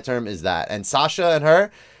business in my term is that. And Sasha and her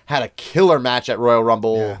had a killer match at Royal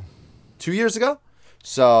Rumble. Yeah. 2 years ago.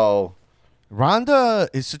 So Rhonda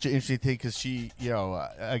is such an interesting thing because she, you know,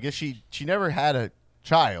 I guess she never had a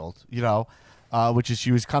child, you know, which is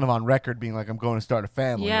she was kind of on record being like, I'm going to start a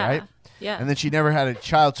family, Yeah. right? Yeah. And then she never had a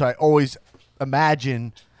child, so I always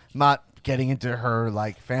imagine, not getting into her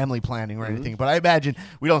like family planning or anything, but I imagine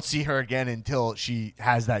we don't see her again until she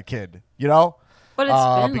has that kid, you know? But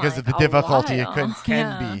it's been because like of the a difficulty while. it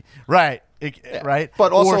can Yeah. be, right? Right,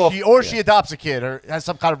 But also or she adopts a kid or has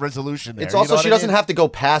some kind of resolution there. it's you also know what she I doesn't mean? have to go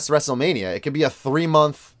past WrestleMania. It could be a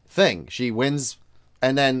 3-month thing. She wins,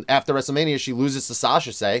 and then after WrestleMania, she loses to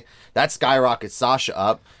Sasha. Say that skyrockets Sasha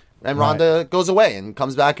up, and Right. Ronda goes away and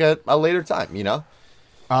comes back at a later time. You know.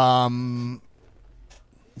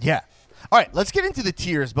 Yeah. All right, let's get into the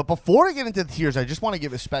tiers. But before I get into the tiers, I just want to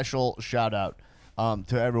give a special shout out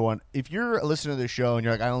to everyone. If you're a listener to the show and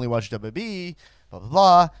you're like, I only watch WWE, blah, blah,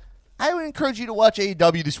 blah, I would encourage you to watch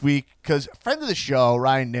AEW this week because friend of the show,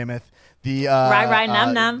 Ryan Nemeth,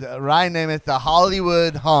 Ryan Nemeth, the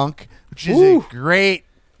Hollywood hunk, which is a great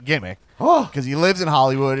gimmick because he lives in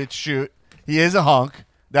Hollywood. It's shoot. He is a hunk.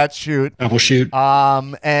 That's shoot. Double shoot.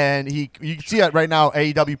 And you can see it right now.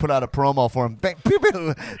 AEW put out a promo for him. Bang, pew,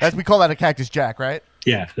 pew. We call that a Cactus Jack, right?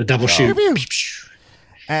 Yeah, the double shoot. Pew, pew.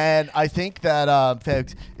 And I think that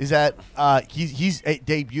Fegs is that he's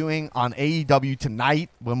debuting on AEW tonight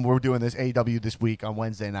when we're doing this AEW this week on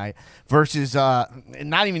Wednesday night versus not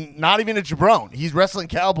even a jabron. He's wrestling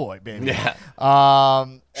Cowboy, baby. Yeah.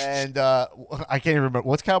 And I can't even remember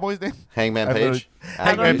what's Cowboy's name. Hangman I Page.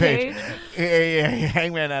 Hangman Adam Page. Page. Yeah,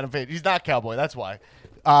 Hangman Adam Page. He's not Cowboy. That's why.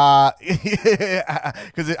 Because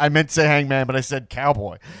I meant to say Hangman, but I said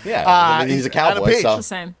Cowboy. Yeah, I mean, he's a Adam cowboy, Page. so- The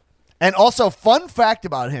same. And also, fun fact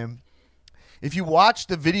about him: if you watch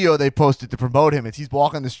the video they posted to promote him, he's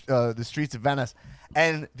walking the streets of Venice,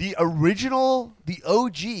 and the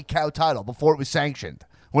OG cow title before it was sanctioned,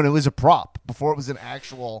 when it was a prop, before it was an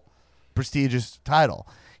actual prestigious title.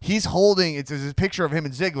 He's holding it's a picture of him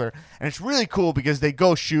and Ziggler, and it's really cool because they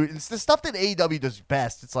go shoot. It's the stuff that AEW does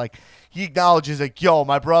best. It's like he acknowledges like, "Yo,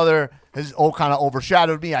 my brother has kind of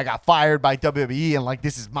overshadowed me. I got fired by WWE, and like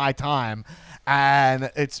this is my time."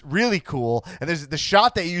 And it's really cool. And there's the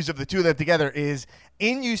shot they use of the two of them together is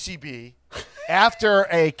in UCB after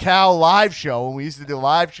a Cow live show when we used to do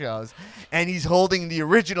live shows, and he's holding the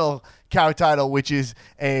original Cow title, which is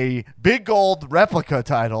a big gold replica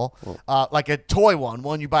title, like a toy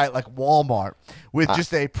one you buy at like Walmart, with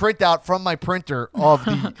just a printout from my printer of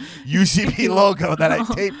the UCB logo that I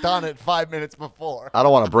taped on it 5 minutes before. I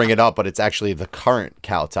don't want to bring it up, but it's actually the current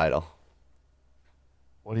cow title.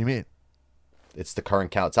 What do you mean? It's the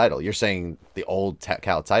current cow title. You're saying the old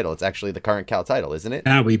cow title. It's actually the current cow title, isn't it?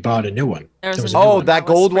 Now we bought a new one. There's There was a a new new Oh, one. that was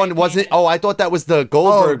gold spray one wasn't. painted. Oh, I thought that was the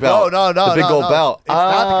Goldberg belt. No, the big gold belt. It's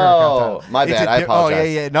not the current Cow title. My It's bad. a I di- apologize. Oh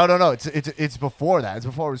yeah. No. It's before that. It's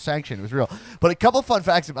before it was sanctioned. It was real. But a couple fun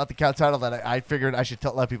facts about the Cow title that I figured I should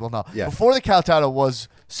let people know. Yeah. Before the Cow title was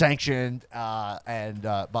sanctioned but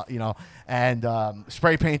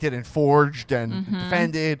spray painted and forged and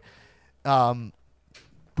defended,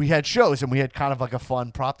 we had shows and we had kind of like a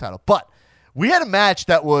fun prop title. But we had a match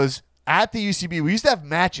that was at the UCB. We used to have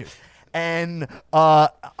matches. And on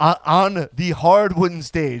the hard wooden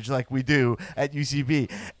stage, like we do at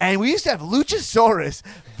UCB, and we used to have Luchasaurus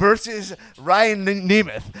versus Ryan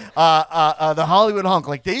Nemeth, the Hollywood hunk.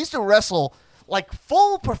 Like they used to wrestle like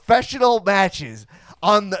full professional matches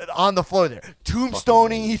on the floor there,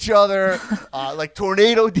 tombstoning each other, like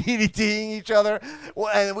tornado DDTing each other. Well,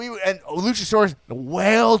 and Luchasaurus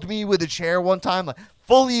wailed me with a chair one time, like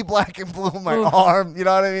fully black and blue in my arm. You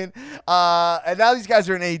know what I mean? And now these guys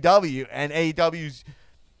are in AEW, and AEW's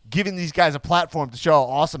giving these guys a platform to show how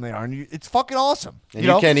awesome they are, and it's fucking awesome. And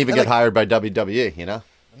you can't even get hired by WWE, you know?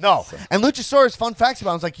 No. So. And Luchasaurus, fun facts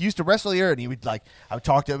about him, was like he used to wrestle here, and he would I would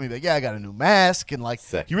talk to him, he'd be like, yeah, I got a new mask, and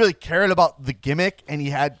Sick. He really cared about the gimmick, and he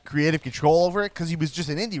had creative control over it because he was just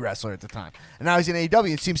an indie wrestler at the time. And now he's in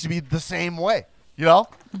AEW, it seems to be the same way, you know?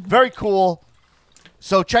 Very cool.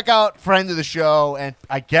 So check out friend of the show, and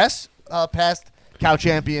I guess past Cow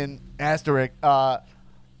Champion, asterisk,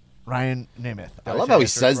 Ryan Nemeth. I love how he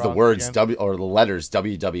says the words again. Or the letters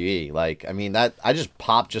WWE. Like, I mean, that I just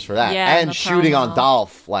popped just for that. Yeah, and shooting on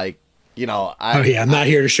Dolph, like, you know. I'm not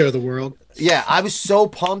here to show the world. Yeah, I was so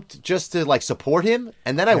pumped just to like support him,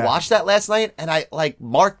 and then I watched that last night, and I like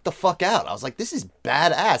marked the fuck out. I was like, this is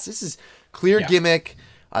badass. This is clear gimmick.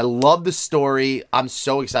 I love the story. I'm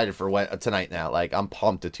so excited for tonight now. Like, I'm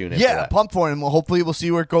pumped to tune in. Yeah, pumped for him. Well, hopefully, we'll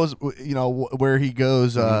see where it goes. You know, where he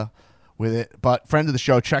goes. With it, but friend of the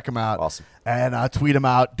show, check him out. Awesome. And tweet him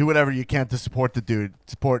out. Do whatever you can to support the dude.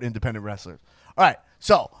 Support independent wrestlers. All right.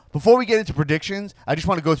 So before we get into predictions, I just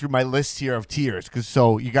want to go through my list here of tiers,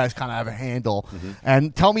 so you guys kind of have a handle,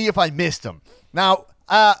 and tell me if I missed them. Now,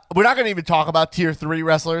 we're not going to even talk about tier 3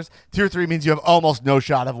 wrestlers. Tier 3 means you have almost no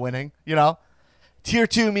shot of winning. You know, tier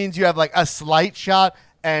 2 means you have like a slight shot,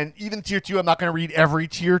 and even tier 2, I'm not going to read every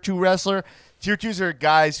tier 2 wrestler. Tier 2s are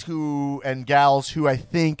guys and gals who I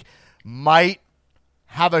think might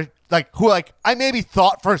have I maybe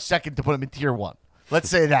thought for a second to put him in tier 1. Let's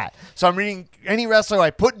say that. So I'm reading any wrestler I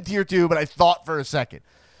put in tier 2, but I thought for a second.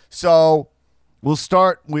 So let's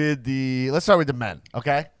start with the men,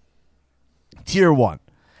 okay? Tier 1.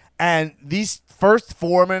 And these first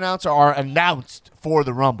 4 I'm going to announce are announced for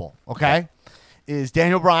the Rumble, okay? Is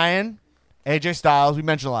Daniel Bryan, AJ Styles, we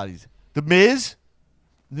mentioned a lot of these. The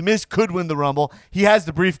Miz could win the Rumble. He has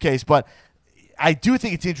the briefcase, but I do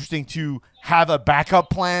think it's interesting to have a backup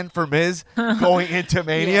plan for Miz going into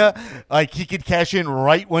Mania. Like, he could cash in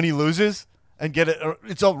right when he loses and get it.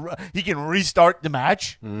 He can restart the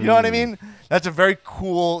match. You know what I mean? That's a very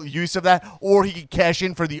cool use of that. Or he could cash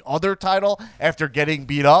in for the other title after getting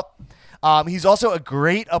beat up. He's also a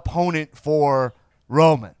great opponent for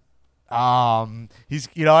Roman. He's,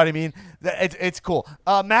 you know what I mean? It's cool.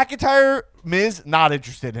 McIntyre, Miz, not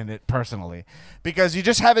interested in it personally, because you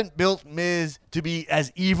just haven't built Miz to be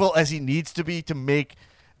as evil as he needs to be to make.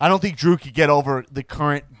 I don't think Drew could get over the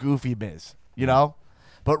current goofy Miz, you know.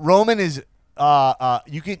 But Roman is,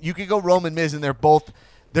 you can go Roman Miz, and they're both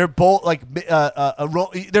like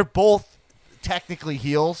they're both technically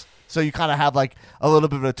heels. So you kind of have like a little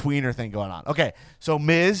bit of a tweener thing going on. Okay, so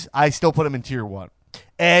Miz, I still put him in tier 1.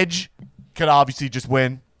 Edge could obviously just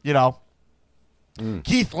win, you know.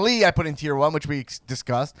 Keith Lee, I put in tier 1, which we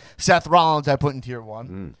discussed. Seth Rollins, I put in tier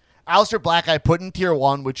 1. Aleister Black, I put in tier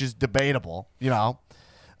 1, which is debatable, you know.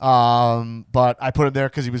 But I put him there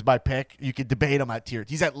because he was my pick. You could debate him at tier.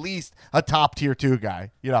 He's at least a top tier 2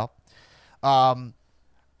 guy, you know.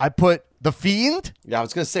 I put The Fiend. Yeah, I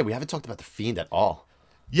was going to say, we haven't talked about The Fiend at all.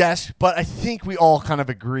 Yes, but I think we all kind of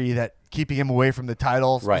agree that keeping him away from the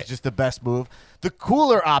titles is just the best move. The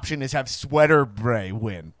cooler option is have Sweater Bray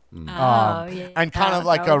win. And kind of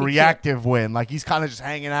like a reactive win. Like, he's kind of just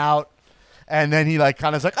hanging out, and then he like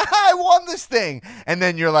kind of is like, I won this thing. And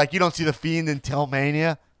then you're like, you don't see The Fiend until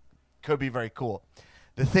Mania. Could be very cool.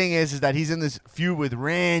 The thing is that he's in this feud with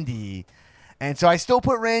Randy. And so I still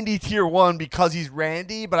put Randy tier 1 because he's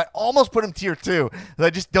Randy, but I almost put him tier 2.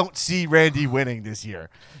 I just don't see Randy winning this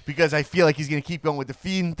year because I feel like he's going to keep going with the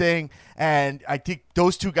Fiend thing, and I think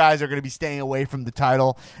those two guys are going to be staying away from the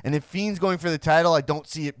title. And if Fiend's going for the title, I don't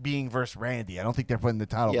see it being versus Randy. I don't think they're putting the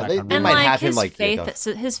title back on Randy. They might have him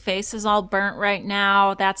his face is all burnt right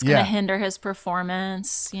now. That's going to hinder his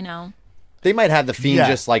performance, you know. They might have the Fiend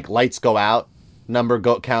just like lights go out. Number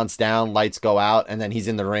counts down, lights go out, and then he's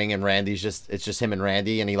in the ring, and it's just him and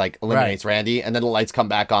Randy, and he like eliminates Randy, and then the lights come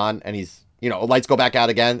back on, and he's, you know, lights go back out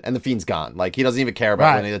again, and the Fiend's gone. Like, he doesn't even care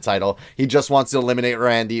about winning the title. He just wants to eliminate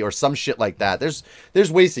Randy or some shit like that.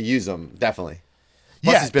 There's ways to use him, definitely.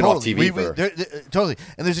 Plus, he's been off TV totally.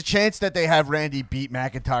 And there's a chance that they have Randy beat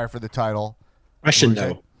McIntyre for the title.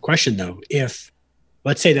 Question though, if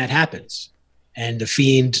let's say that happens, and the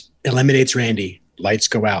Fiend eliminates Randy. Lights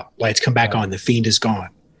go out. Lights come back on. The Fiend is gone.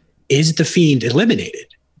 Is the Fiend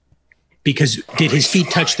eliminated? Because did his feet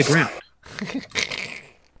touch the ground?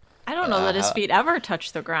 I don't know that his feet ever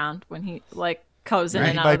touch the ground when he, like, goes in Right.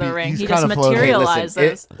 and He out might of the be- ring. he's He kinda just floating. Hey,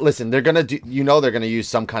 materializes. Listen, they're gonna do. They're gonna use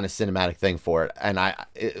some kind of cinematic thing for it, and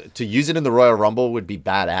to use it in the Royal Rumble would be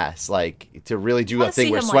badass. Like to really do a wanna thing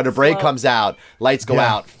see where him, Sweater like, Bray float. comes out, lights go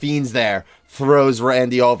Yeah. out, Fiend's there, throws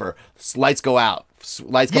Randy over, lights go out,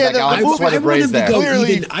 lights go Yeah, back the- out, the and movie- Sweater I want Bray's him to there. go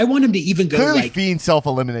Clearly- even. I want him to even go Clearly, like. Fiend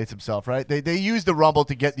self-eliminates himself, right? They use the Rumble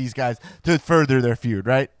to get these guys to further their feud,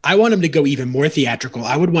 right? I want him to go even more theatrical.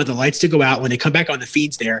 I would want the lights to go out when they come back on the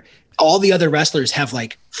feeds there. All the other wrestlers have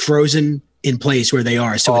like frozen in place where they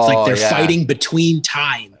are. So it's Oh, like they're yeah. fighting between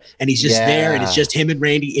time and he's just there and it's Yeah. just him and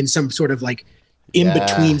Randy in some sort of like in Yeah.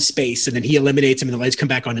 between space. And then he eliminates him and the lights come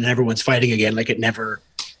back on and everyone's fighting again like it never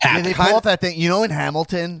And happened. they pull off that thing, in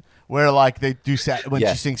Hamilton, where like they do when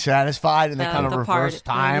Yeah. she sings "Satisfied" and they Yeah, kind of the reverse party-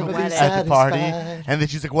 time the at wedding. the party, Satisfied. and then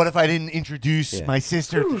she's like, "What if I didn't introduce Yeah. my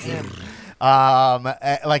sister to him?"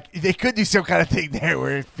 Like they could do some kind of thing there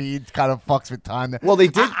where Fiend kind of fucks with time. Well, they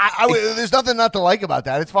did- There's nothing not to like about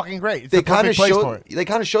that. It's fucking great. It's They the kind of perfect place for showed. it. They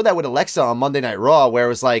kind of showed that with Alexa on Monday Night Raw, where it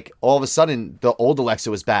was like all of a sudden the old Alexa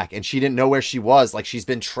was back and she didn't know where she was. Like she's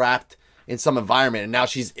been trapped in some environment, and now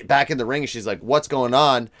she's back in the ring. And she's like, "What's going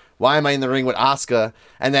on? Why am I in the ring with Asuka?"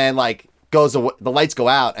 And then like the lights go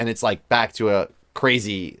out, and it's like back to a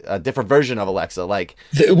crazy, different version of Alexa. Like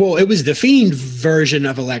Well, it was the Fiend version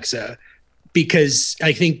of Alexa because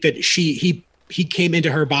I think that he came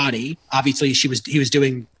into her body. Obviously, he was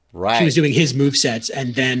doing Right. She was doing his move sets,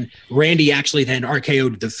 and then Randy actually then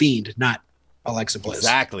RKO'd the Fiend, not Alexa Bliss.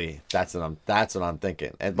 exactly. That's what I'm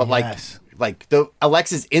thinking. And but Yes. like the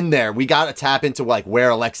Alexa's in there. We got to tap into like where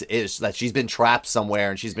Alexa is. So that she's been trapped somewhere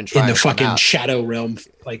and she's been trying In the to come fucking out. shadow realm,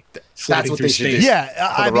 like floating what through they should do. space. Yeah,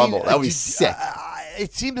 For I the mean, Rumble. That would be it's- sick.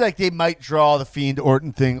 It seems like they might draw the Fiend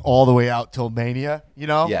Orton thing all the way out till Mania,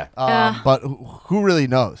 Yeah. Yeah. But who really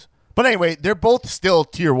knows? But anyway, they're both still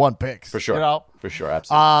tier 1 picks. For sure. You know? For sure.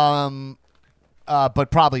 Absolutely. But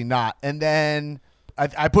probably not. And then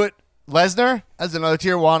I put Lesnar as another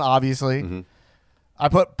tier 1, obviously. Mm-hmm. I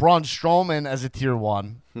put Braun Strowman as a tier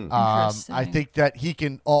 1. Interesting. I think that he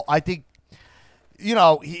can. I think,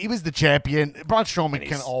 he was the champion. Braun Strowman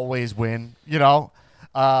can always win. It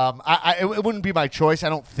wouldn't be my choice. I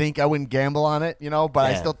don't think I wouldn't gamble on it. But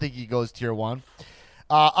I Yeah. still think he goes tier 1.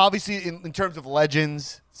 Obviously, in terms of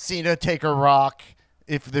legends, Cena, Taker, Rock.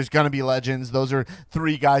 If there's gonna be legends, those are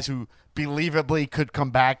 3 guys who believably could come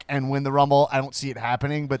back and win the Rumble. I don't see it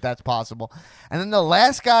happening, but that's possible. And then the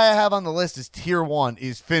last guy I have on the list is tier 1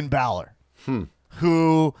 is Finn Balor,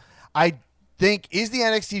 who I think is the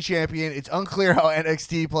NXT champion. It's unclear how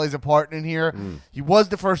NXT plays a part in here. He was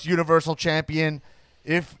the first Universal champion.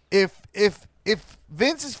 If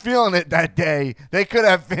Vince is feeling it that day, they could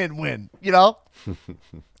have Finn win.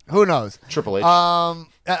 Who knows? Triple H.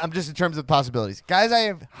 I'm just in terms of possibilities. Guys, I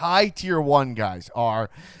have high tier 1 guys I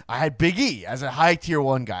had Big E as a high tier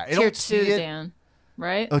 1 guy. I Tier don't see 2, it- Dan.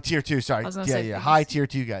 Right? Oh, tier 2, sorry. I was gonna Yeah, say yeah. Big High E. tier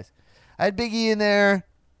 2 guys. I had Big E in there.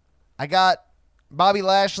 I got Bobby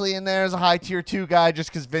Lashley in there as a high tier 2 guy just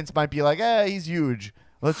because Vince might be like, he's huge.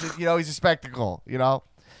 Let's just, he's a spectacle,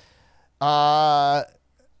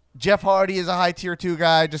 Jeff Hardy is a high tier 2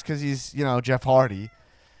 guy just because he's, Jeff Hardy.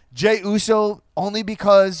 Jey Uso only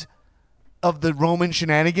because of the Roman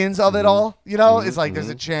shenanigans of it all. It's like there's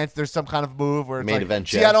a chance there's some kind of move where it's Main like, event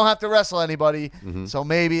see, Jey. I don't have to wrestle anybody, so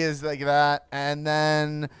maybe it's like that. And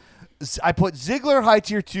then I put Ziggler high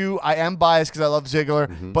tier 2. I am biased because I love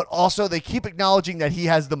Ziggler, but also they keep acknowledging that he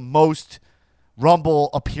has the most Rumble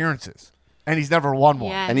appearances, and he's never won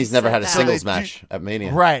one. Yeah, and he's he never said had a that. singles So they match at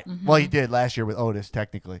Mania. Right. Well, he did last year with Otis,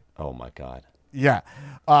 technically. Oh my God. Yeah.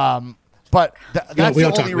 But that's we the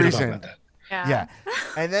don't talk only we don't talk reason. about that. Yeah.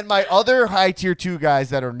 And then my other high tier 2 guys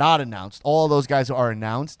that are not announced, all of those guys who are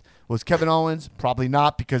announced, was Kevin Owens. Probably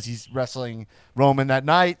not because he's wrestling Roman that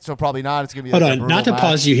night. So probably not. It's going to be Hold like a on, brutal not to match.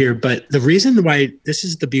 pause you here, but the reason why this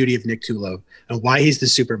is the beauty of Nick Tulo and why he's the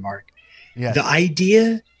super mark. Yeah. The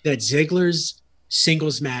idea that Ziggler's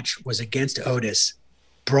singles match was against Otis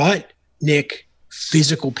brought Nick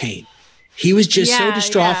physical pain. He was just so Yeah,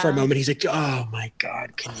 distraught for a yeah. moment. He's like, "Oh my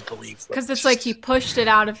God, can you believe?" what Because it's just-" like he pushed it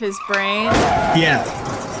out of his brain. yeah,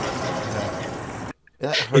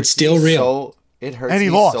 That hurts It's still me real. So, it hurts And he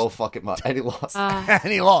me lost. so fucking much. And he lost.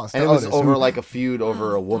 and he lost. and to it was Otis, over who- like a feud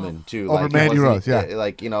over a woman too. Over like, it Mandy wasn't- Rose, yeah.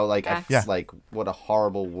 Yeah. like what a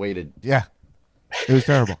horrible way to. Yeah. It was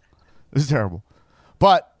terrible. It was terrible.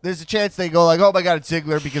 But there's a chance they go like, oh my God, it's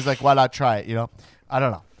Ziggler because like, why not try it? I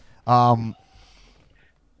don't know.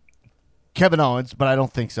 Kevin Owens, but I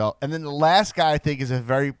don't think so. And then the last guy I think is I'm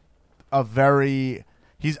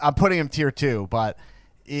putting him tier 2, but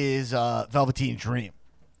is Velveteen Dream.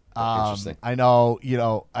 Interesting. I know,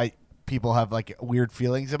 people have like weird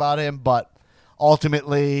feelings about him, but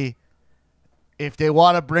ultimately, if they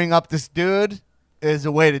want to bring up this dude, is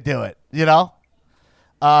a way to do it. You know,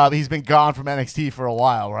 he's been gone from NXT for a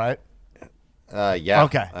while, right? Yeah.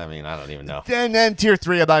 Okay. I mean, I don't even know. Then tier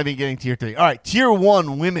 3. I'm not even getting tier 3. All right, tier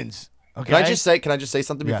 1 women's. Okay. Can I just say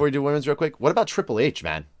something before you do women's real quick? What about Triple H,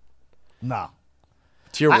 man? No.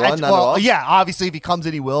 Tier 1, not at all? Yeah, obviously if he comes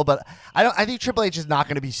in, he will, but I think Triple H is not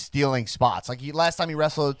going to be stealing spots. Like last time he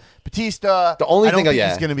wrestled Batista, The only I don't thing think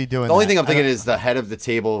he's going to be doing The only that. thing I'm thinking is the head of the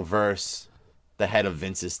table versus the head of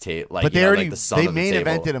Vince's table. Like, But they you know, already like the son they of the main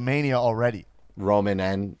table. evented a Mania already. Roman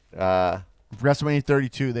and WrestleMania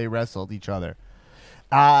 32, they wrestled each other.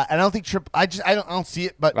 And I don't think I don't see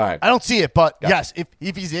it, but All right. I don't see it. But Gotcha. yes,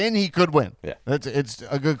 if he's in, he could win. Yeah. It's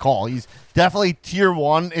a good call. He's definitely tier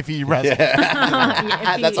 1 if he wrestles.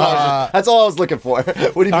 that's all I was looking for. What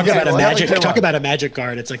do you Talk think? about a Definitely magic. tier Talk one. about a magic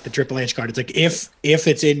card. It's like the Triple H card. It's like if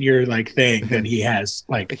it's in your like thing, then he has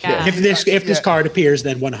like Yeah. if this card appears,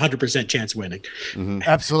 then 100% chance winning.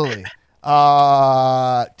 Absolutely.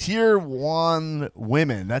 Tier 1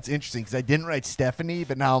 women. That's interesting because I didn't write Stephanie,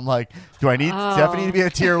 but now I'm like, do I need Stephanie to be a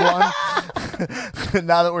tier 1?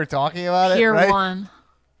 Now that we're talking about Tier it, right? 1.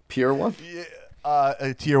 Pure one?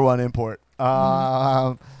 A tier 1 import.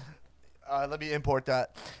 Let me import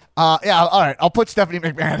that. Yeah, all right. I'll put Stephanie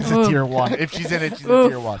McMahon as a tier 1. If she's in it, she's a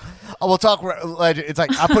tier 1. We'll talk legend. It's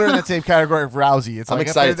like I put her in that same category of Rousey. It's I'm like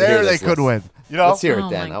excited if they're to hear there, they this could list. win. You know. Let's hear it, Oh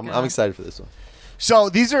Dan. my I'm God. excited for this one. So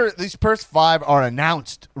these first 5 are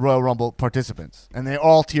announced Royal Rumble participants, and they're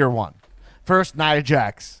all tier 1. First, Nia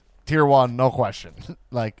Jax, tier 1, no question.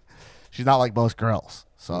 Like, she's not like most girls,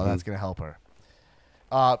 so that's gonna help her.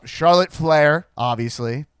 Charlotte Flair,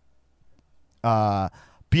 obviously.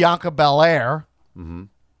 Bianca Belair,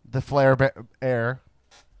 the Flair Air.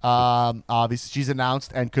 Obviously, she's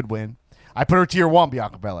announced and could win. I put her tier 1,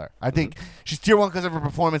 Bianca Belair. I think she's tier 1 because of her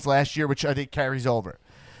performance last year, which I think carries over.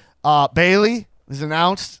 Bailey is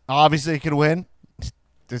announced. Obviously, could win.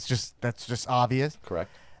 That's just obvious. Correct.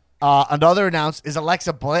 Another announced is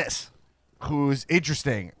Alexa Bliss, who's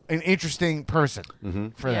an interesting person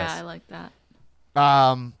for Yeah, this. I like that.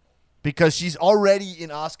 Because she's already in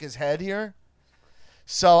Asuka's head here.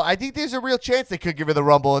 So I think there's a real chance they could give her the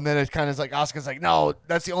Rumble, and then it kind of is like Asuka's like, no,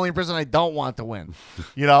 that's the only person I don't want to win.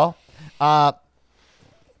 You know? Yeah,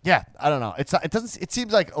 I don't know. It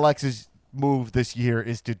seems like Alexa's move this year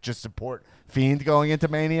is to just support Fiend going into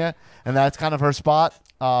Mania, and that's kind of her spot.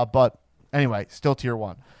 But anyway, still tier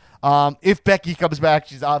 1. If Becky comes back,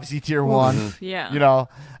 she's obviously tier 1. Yeah. You know,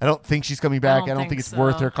 I don't think she's coming back. I don't don't think think it's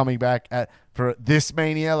worth so. her coming back for this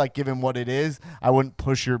Mania. Like, given what it is, I wouldn't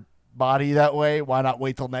push her body that way. Why not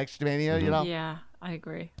wait till next Mania? You know. Yeah, I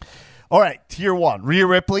agree. All right, tier 1. Rhea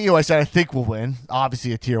Ripley, who I said I think will win.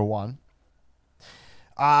 Obviously a tier 1.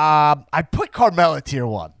 I put Carmella tier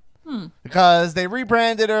 1 because they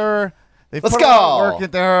rebranded her. They Let's put a lot of go. work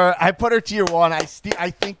into her. I put her tier 1. I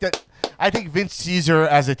think Vince sees her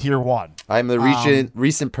as a tier 1. I'm the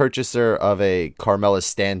recent purchaser of a Carmella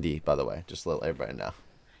standee, by the way. Just to let everybody know.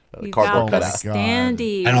 The You cardboard got the cutout.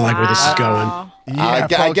 standee. I don't like where this is going. Wow. Yeah, I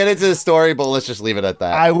folks, get into the story, but let's just leave it at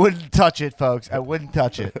that. I wouldn't touch it, folks. I wouldn't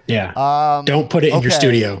touch it. Yeah. Don't put it in your okay.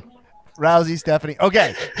 studio. Rousey, Stephanie.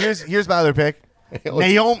 Okay, here's my other pick.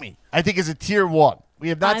 Naomi, I think is a tier 1. We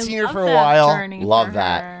have not I seen her love for a that while. journey Love for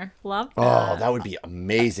that. her. Love that. Oh, that would be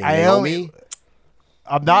amazing. Naomi- Naomi?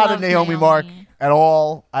 I'm not Love a Naomi Naomi. mark at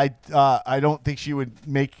all. I don't think she would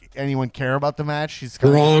make anyone care about the match. She's kind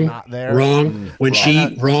of Wrong. not there. Wrong. When she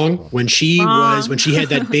had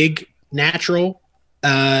that big natural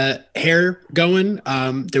hair going,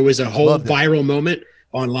 there was a whole Loved it. viral moment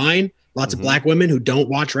online. Lots of black women who don't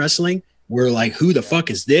watch wrestling were like, who the fuck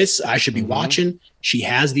is this? I should be watching. She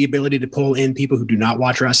has the ability to pull in people who do not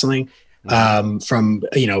watch wrestling from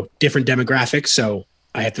different demographics. So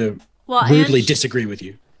I have to rudely and disagree with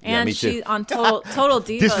you. And me too. she on Total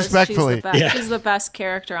Divas. Disrespectfully. She's the best. Yeah. She's the best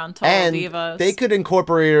character on Total And Divas. they could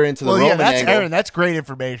incorporate her into the Well, Roman yeah, that's angle. Aaron. That's great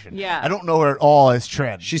information. Yeah. I don't know her at all as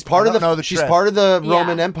trend. She's part of she's part of the Yeah.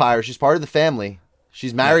 Roman Empire. She's part of the family.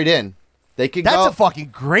 She's married in. They could That's go. a fucking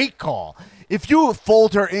great call. If you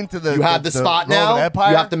fold her into the you have the spot Roman now.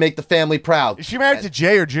 Empire, You have to make the family proud. Is she married to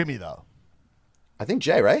Jay or Jimmy though? I think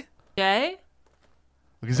Jay, right? Jay.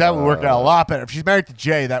 Because that would work out a lot better. If she's married to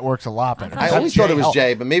Jay, that works a lot better. I Have always thought it was help-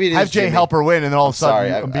 Jay, but maybe it is Have Jay Jimmy. help her win, and then all of a I'm sudden sorry,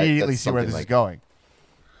 you I- immediately that's see where something this is like- going.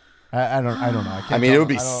 I don't know. I can't I mean, tell. it would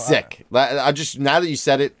be I don't- sick. I just now that you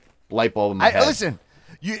said it, light bulb in my head. Listen,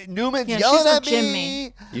 Newman's Yeah, yelling she's at with me.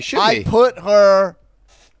 Jimmy. You should I be. put her.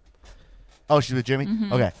 Oh, she's with Jimmy.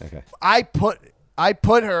 Mm-hmm. Okay. Okay. I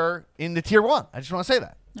put her in the tier 1. I just want to say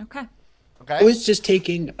that. Okay. Okay. I was just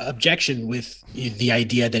taking objection with the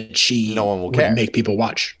idea that she No one will would care. make people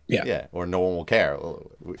watch. Yeah. Yeah, or no one will care. Okay.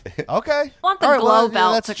 I want the All right, glow yeah,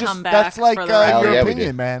 belt that's to just- come back That's like for the rest. Hell your yeah, we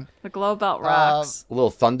opinion, do. man. The glow belt rocks. A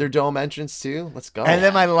little Thunderdome entrance too. Let's go. And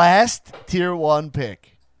then my last tier 1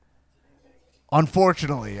 pick,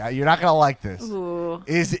 unfortunately, you're not gonna like this, Ooh.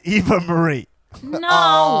 is Eva Marie.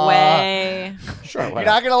 No way. sure. You're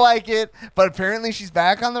not gonna like it, but apparently she's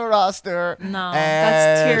back on the roster. No, and,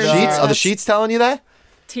 that's tier Sheets? zero. Are the That's sheets telling you that?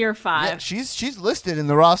 Tier 5. Yeah, she's listed in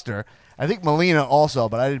the roster. I think Melina also,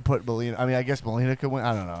 but I didn't put Melina. I mean, I guess Melina could win.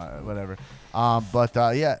 I don't know, whatever.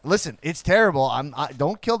 Yeah, listen, it's terrible. I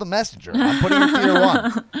don't kill the messenger. I'm putting her tier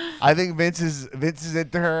 1. I think Vince is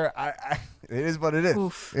into her. It is what it is.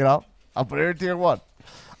 Oof. You know, I'll put her in tier 1.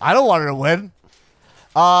 I don't want her to win.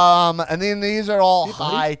 And then these are all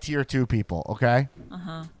high tier 2 people. Okay.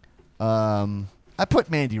 I put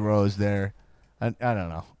Mandy Rose there. I don't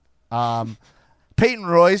know. Peyton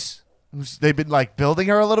Royce, they've been like building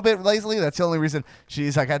her a little bit lately. That's the only reason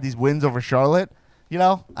she's like had these wins over Charlotte. You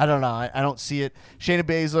know, I don't know. I don't see it. Shayna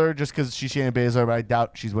Baszler, just because she's Shayna Baszler, but I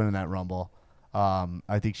doubt she's winning that Rumble.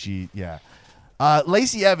 I think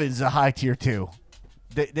Lacey Evans is a high tier 2.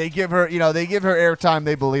 They give her, they give her airtime.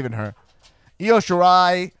 They believe in her. Io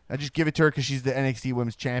Shirai, I just give it to her because she's the NXT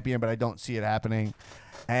Women's Champion, but I don't see it happening.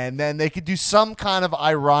 And then they could do some kind of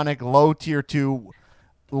ironic low tier 2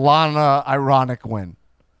 Lana ironic win.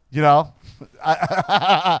 You know,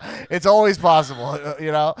 it's always possible.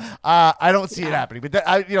 I don't see it happening, but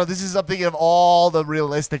this is something of all the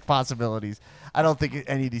realistic possibilities. I don't think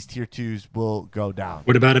any of these tier 2s will go down.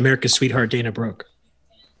 What about America's sweetheart Dana Brooke?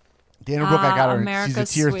 Dana Brooke, I got her.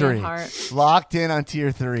 America's She's a tier sweetheart. 3, locked in on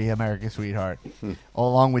tier 3. America's sweetheart,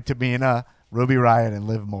 along with Tamina, Ruby Riott, and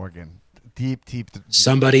Liv Morgan. Deep.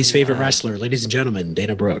 Somebody's favorite wrestler, ladies and gentlemen,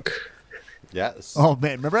 Dana Brooke. Yes. Oh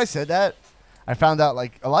man, remember I said that? I found out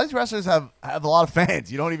like a lot of these wrestlers have a lot of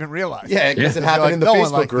fans. You don't even realize. Yeah, because it You're happened like, in the no one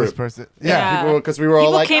Facebook likes group. This person. Yeah. Because we were all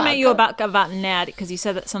People like, came at you God. about Natty because you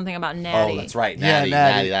said that something about Natty. Oh, that's right. Yeah,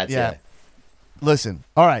 Natty. That's yeah. it. Listen,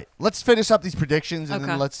 all right, let's finish up these predictions and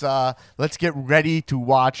then let's get ready to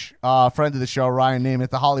watch friend of the show Ryan Nemeth,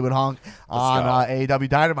 the Hollywood Honk, on AEW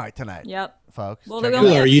Dynamite tonight. Yep. Folks. Well, Check they it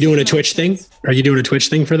only out. Are you doing a Twitch thing? Are you doing a Twitch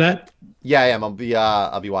thing for that? Yeah, I am.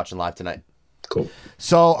 I'll be watching live tonight. Cool.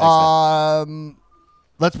 So,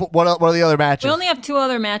 Thanks, what are the other matches? We only have 2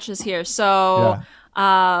 other matches here. So,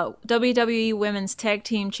 WWE Women's Tag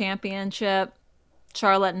Team Championship,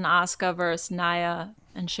 Charlotte and Asuka versus Nia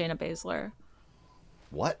and Shayna Baszler.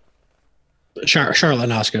 What? Charlotte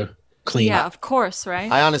and Asuka, clean. Yeah, of course,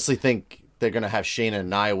 right? I honestly think they're gonna have Shayna and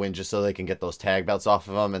Nia win just so they can get those tag belts off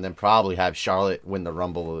of them, and then probably have Charlotte win the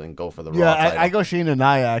Rumble and go for the Raw title. I go Shayna and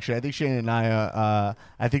Nia actually. I think Shayna and Nia.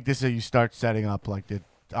 I think this is how you start setting up like the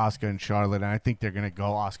Asuka and Charlotte, and I think they're gonna go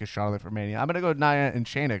Asuka Charlotte for Mania. I'm gonna go Nia and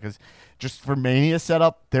Shayna because just for Mania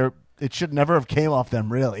setup, it should never have came off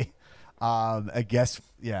them really. I guess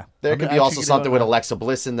yeah. There I'm could be actually also gonna something go with Nia. Alexa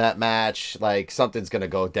Bliss in that match. Like something's gonna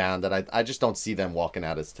go down that I just don't see them walking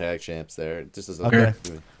out as tag champs there. It just doesn't Okay. work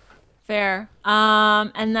for me. Fair.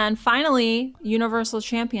 And then finally, Universal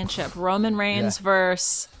Championship, Roman Reigns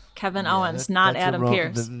versus Kevin Owens, not That's a Adam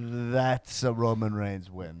Pearce. That's a Roman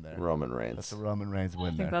Reigns win there. Roman Reigns. That's a Roman Reigns win I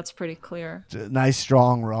think there. that's pretty clear. Nice,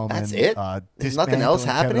 strong Roman. That's it? There's nothing else dismantling Kevin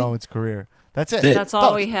happening? Owens' career. That's it. That's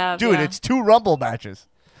all we have, Dude, yeah. it's 2 Rumble matches.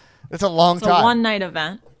 That's a long It's a time. one-night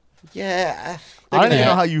event. Yeah. I don't even Yeah.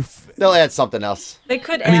 know how you. They'll add something else. They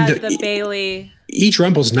could I mean, add the- the Bailey. Each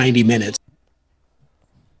Rumble's 90 minutes.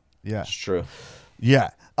 Yeah. It's true.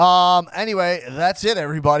 Yeah. Anyway, that's it,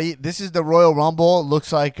 everybody. This is the Royal Rumble.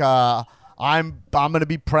 Looks like I'm gonna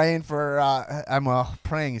be praying for.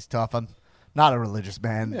 Praying is tough. I'm not a religious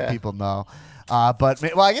man. Yeah. People know. But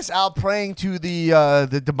I guess I'll praying to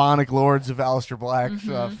the demonic lords of Aleister Black's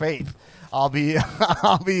faith. I'll be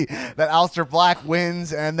that Aleister Black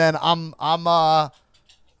wins, and then I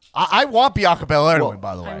want Bianca Belair to Well, win.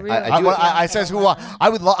 By the way, I really I do- I says who won. I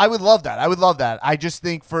would love that. I would love that. I just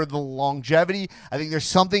think for the longevity, I think there's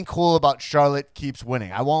something cool about Charlotte keeps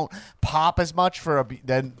winning. I won't pop as much for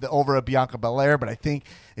over a Bianca Belair, but I think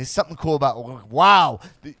there's something cool about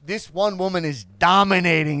this one woman is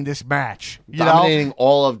dominating this match. You know? Dominating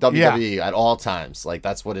all of WWE at all times. Like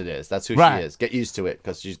that's what it is. That's who Right. she is. Get used to it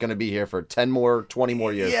because she's gonna be here for 20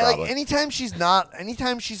 more years. Yeah, probably. like anytime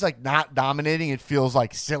she's like not dominating, it feels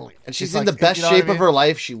like silly. And she's It's in like, the best you know what I shape of mean? her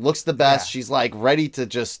life. She looks the best. Yeah. She's like ready to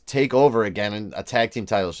just take over again. And a tag team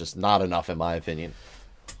title is just not enough, in my opinion.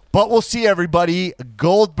 But we'll see, everybody.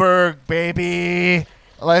 Goldberg, baby.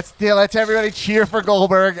 Let's everybody cheer for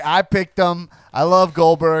Goldberg. I picked him. I love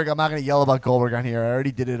Goldberg. I'm not going to yell about Goldberg on here. I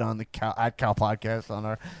already did it on the Cal Podcast on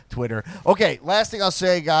our Twitter. Okay, last thing I'll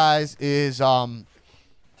say, guys, is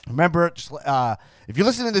remember, just if you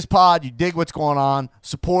listen to this pod, you dig what's going on,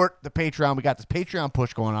 support the Patreon. We got this Patreon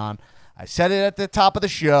push going on. I said it at the top of the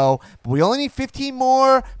show, but we only need 15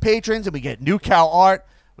 more patrons, and we get new cow art.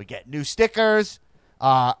 We get new stickers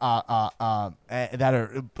that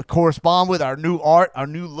are correspond with our new art, our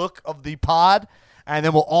new look of the pod. And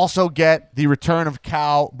then we'll also get the return of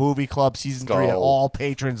Cow Movie Club Season 3 at all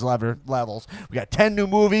patrons levels. We got 10 new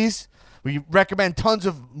movies. We recommend tons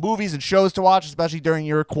of movies and shows to watch, especially during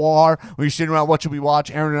your quar when you're sitting around, what should we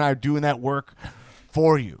watch? Aaron and I are doing that work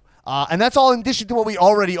for you. And that's all in addition to what we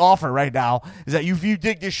already offer right now, is that if you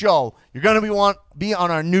dig this show, you're going to be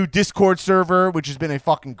on our new Discord server, which has been a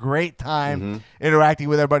fucking great time interacting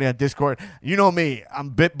with everybody on Discord. You know me,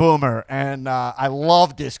 I'm Bit Boomer, and I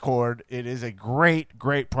love Discord. It is a great,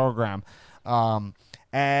 great program. And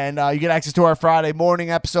you get access to our Friday morning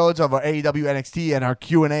episodes of our AEW NXT and our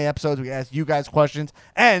Q&A episodes. We ask you guys questions.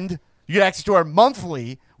 And you get access to our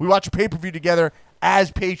monthly. We watch a pay-per-view together as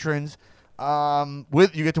patrons. You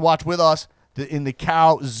get to watch with us in the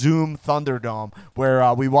Cow Zoom Thunderdome,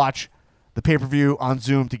 where we watch the pay-per-view on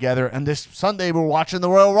Zoom together. And this Sunday, we're watching the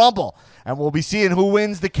Royal Rumble. And we'll be seeing who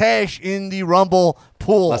wins the cash in the Rumble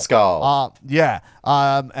pool. Let's go.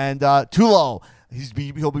 Tulo,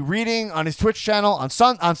 he'll be reading on his Twitch channel on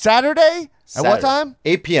Saturday. At what time?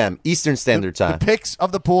 8 p.m. Eastern Standard Time. The picks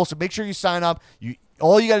of the pool. So make sure you sign up.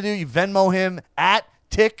 All you got to do, you Venmo him at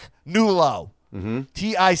TickNulo.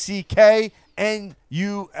 TickNullo.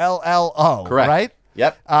 Correct. Right?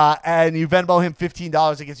 Yep. And you Venmo him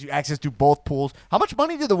 $15. It gets you access to both pools. How much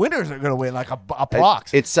money do the winners are going to win? Like a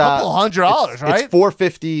box? It's a couple $100, right? It's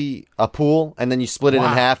 $450 a pool, and then you split it in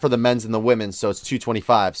half for the men's and the women's, so it's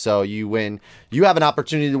 $225. So you win. You have an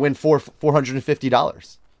opportunity to win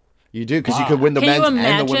 $450. You do, because you could win the men's and the women's.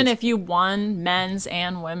 Can you imagine if you won men's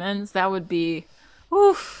and women's? That would be,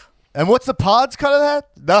 oof. And what's the pod's cut of that?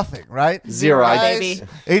 Nothing, right? Zero. Baby.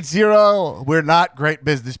 8-0. We're not great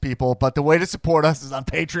business people, but the way to support us is on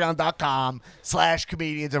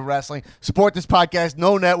patreon.com/comedians of wrestling. Support this podcast.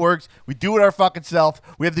 No networks. We do it our fucking self.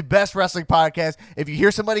 We have the best wrestling podcast. If you hear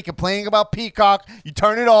somebody complaining about Peacock, you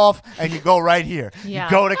turn it off and you go right here. Yeah.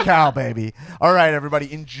 You go to Cow, baby. All right,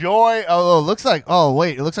 everybody. Enjoy. It looks like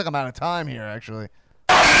I'm out of time here, actually.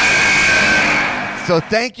 So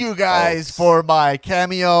thank you guys for my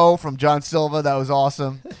cameo from John Silva. That was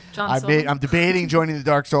awesome. I'm debating joining the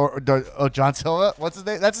Dark Sword. John Silva? What's his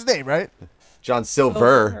name? That's his name, right? John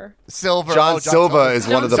Silver. John Silva is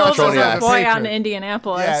one of the Petroniacs. Boy out in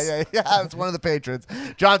Indianapolis. Yeah. It's one of the patrons.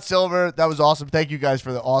 John Silver. That was awesome. Thank you guys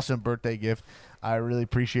for the awesome birthday gift. I really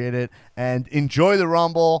appreciate it. And enjoy the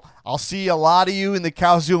Rumble. I'll see a lot of you in the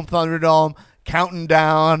Cow Zoom Thunderdome, counting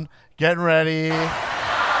down, getting ready.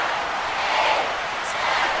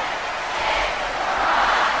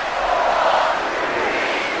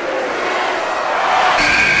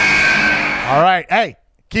 All right. Hey,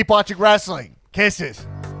 keep watching wrestling. Kisses.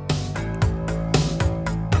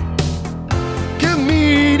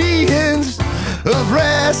 Comedians of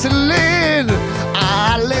wrestling.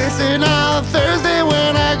 I listen on Thursday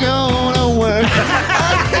when I go to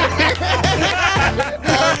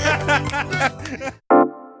work.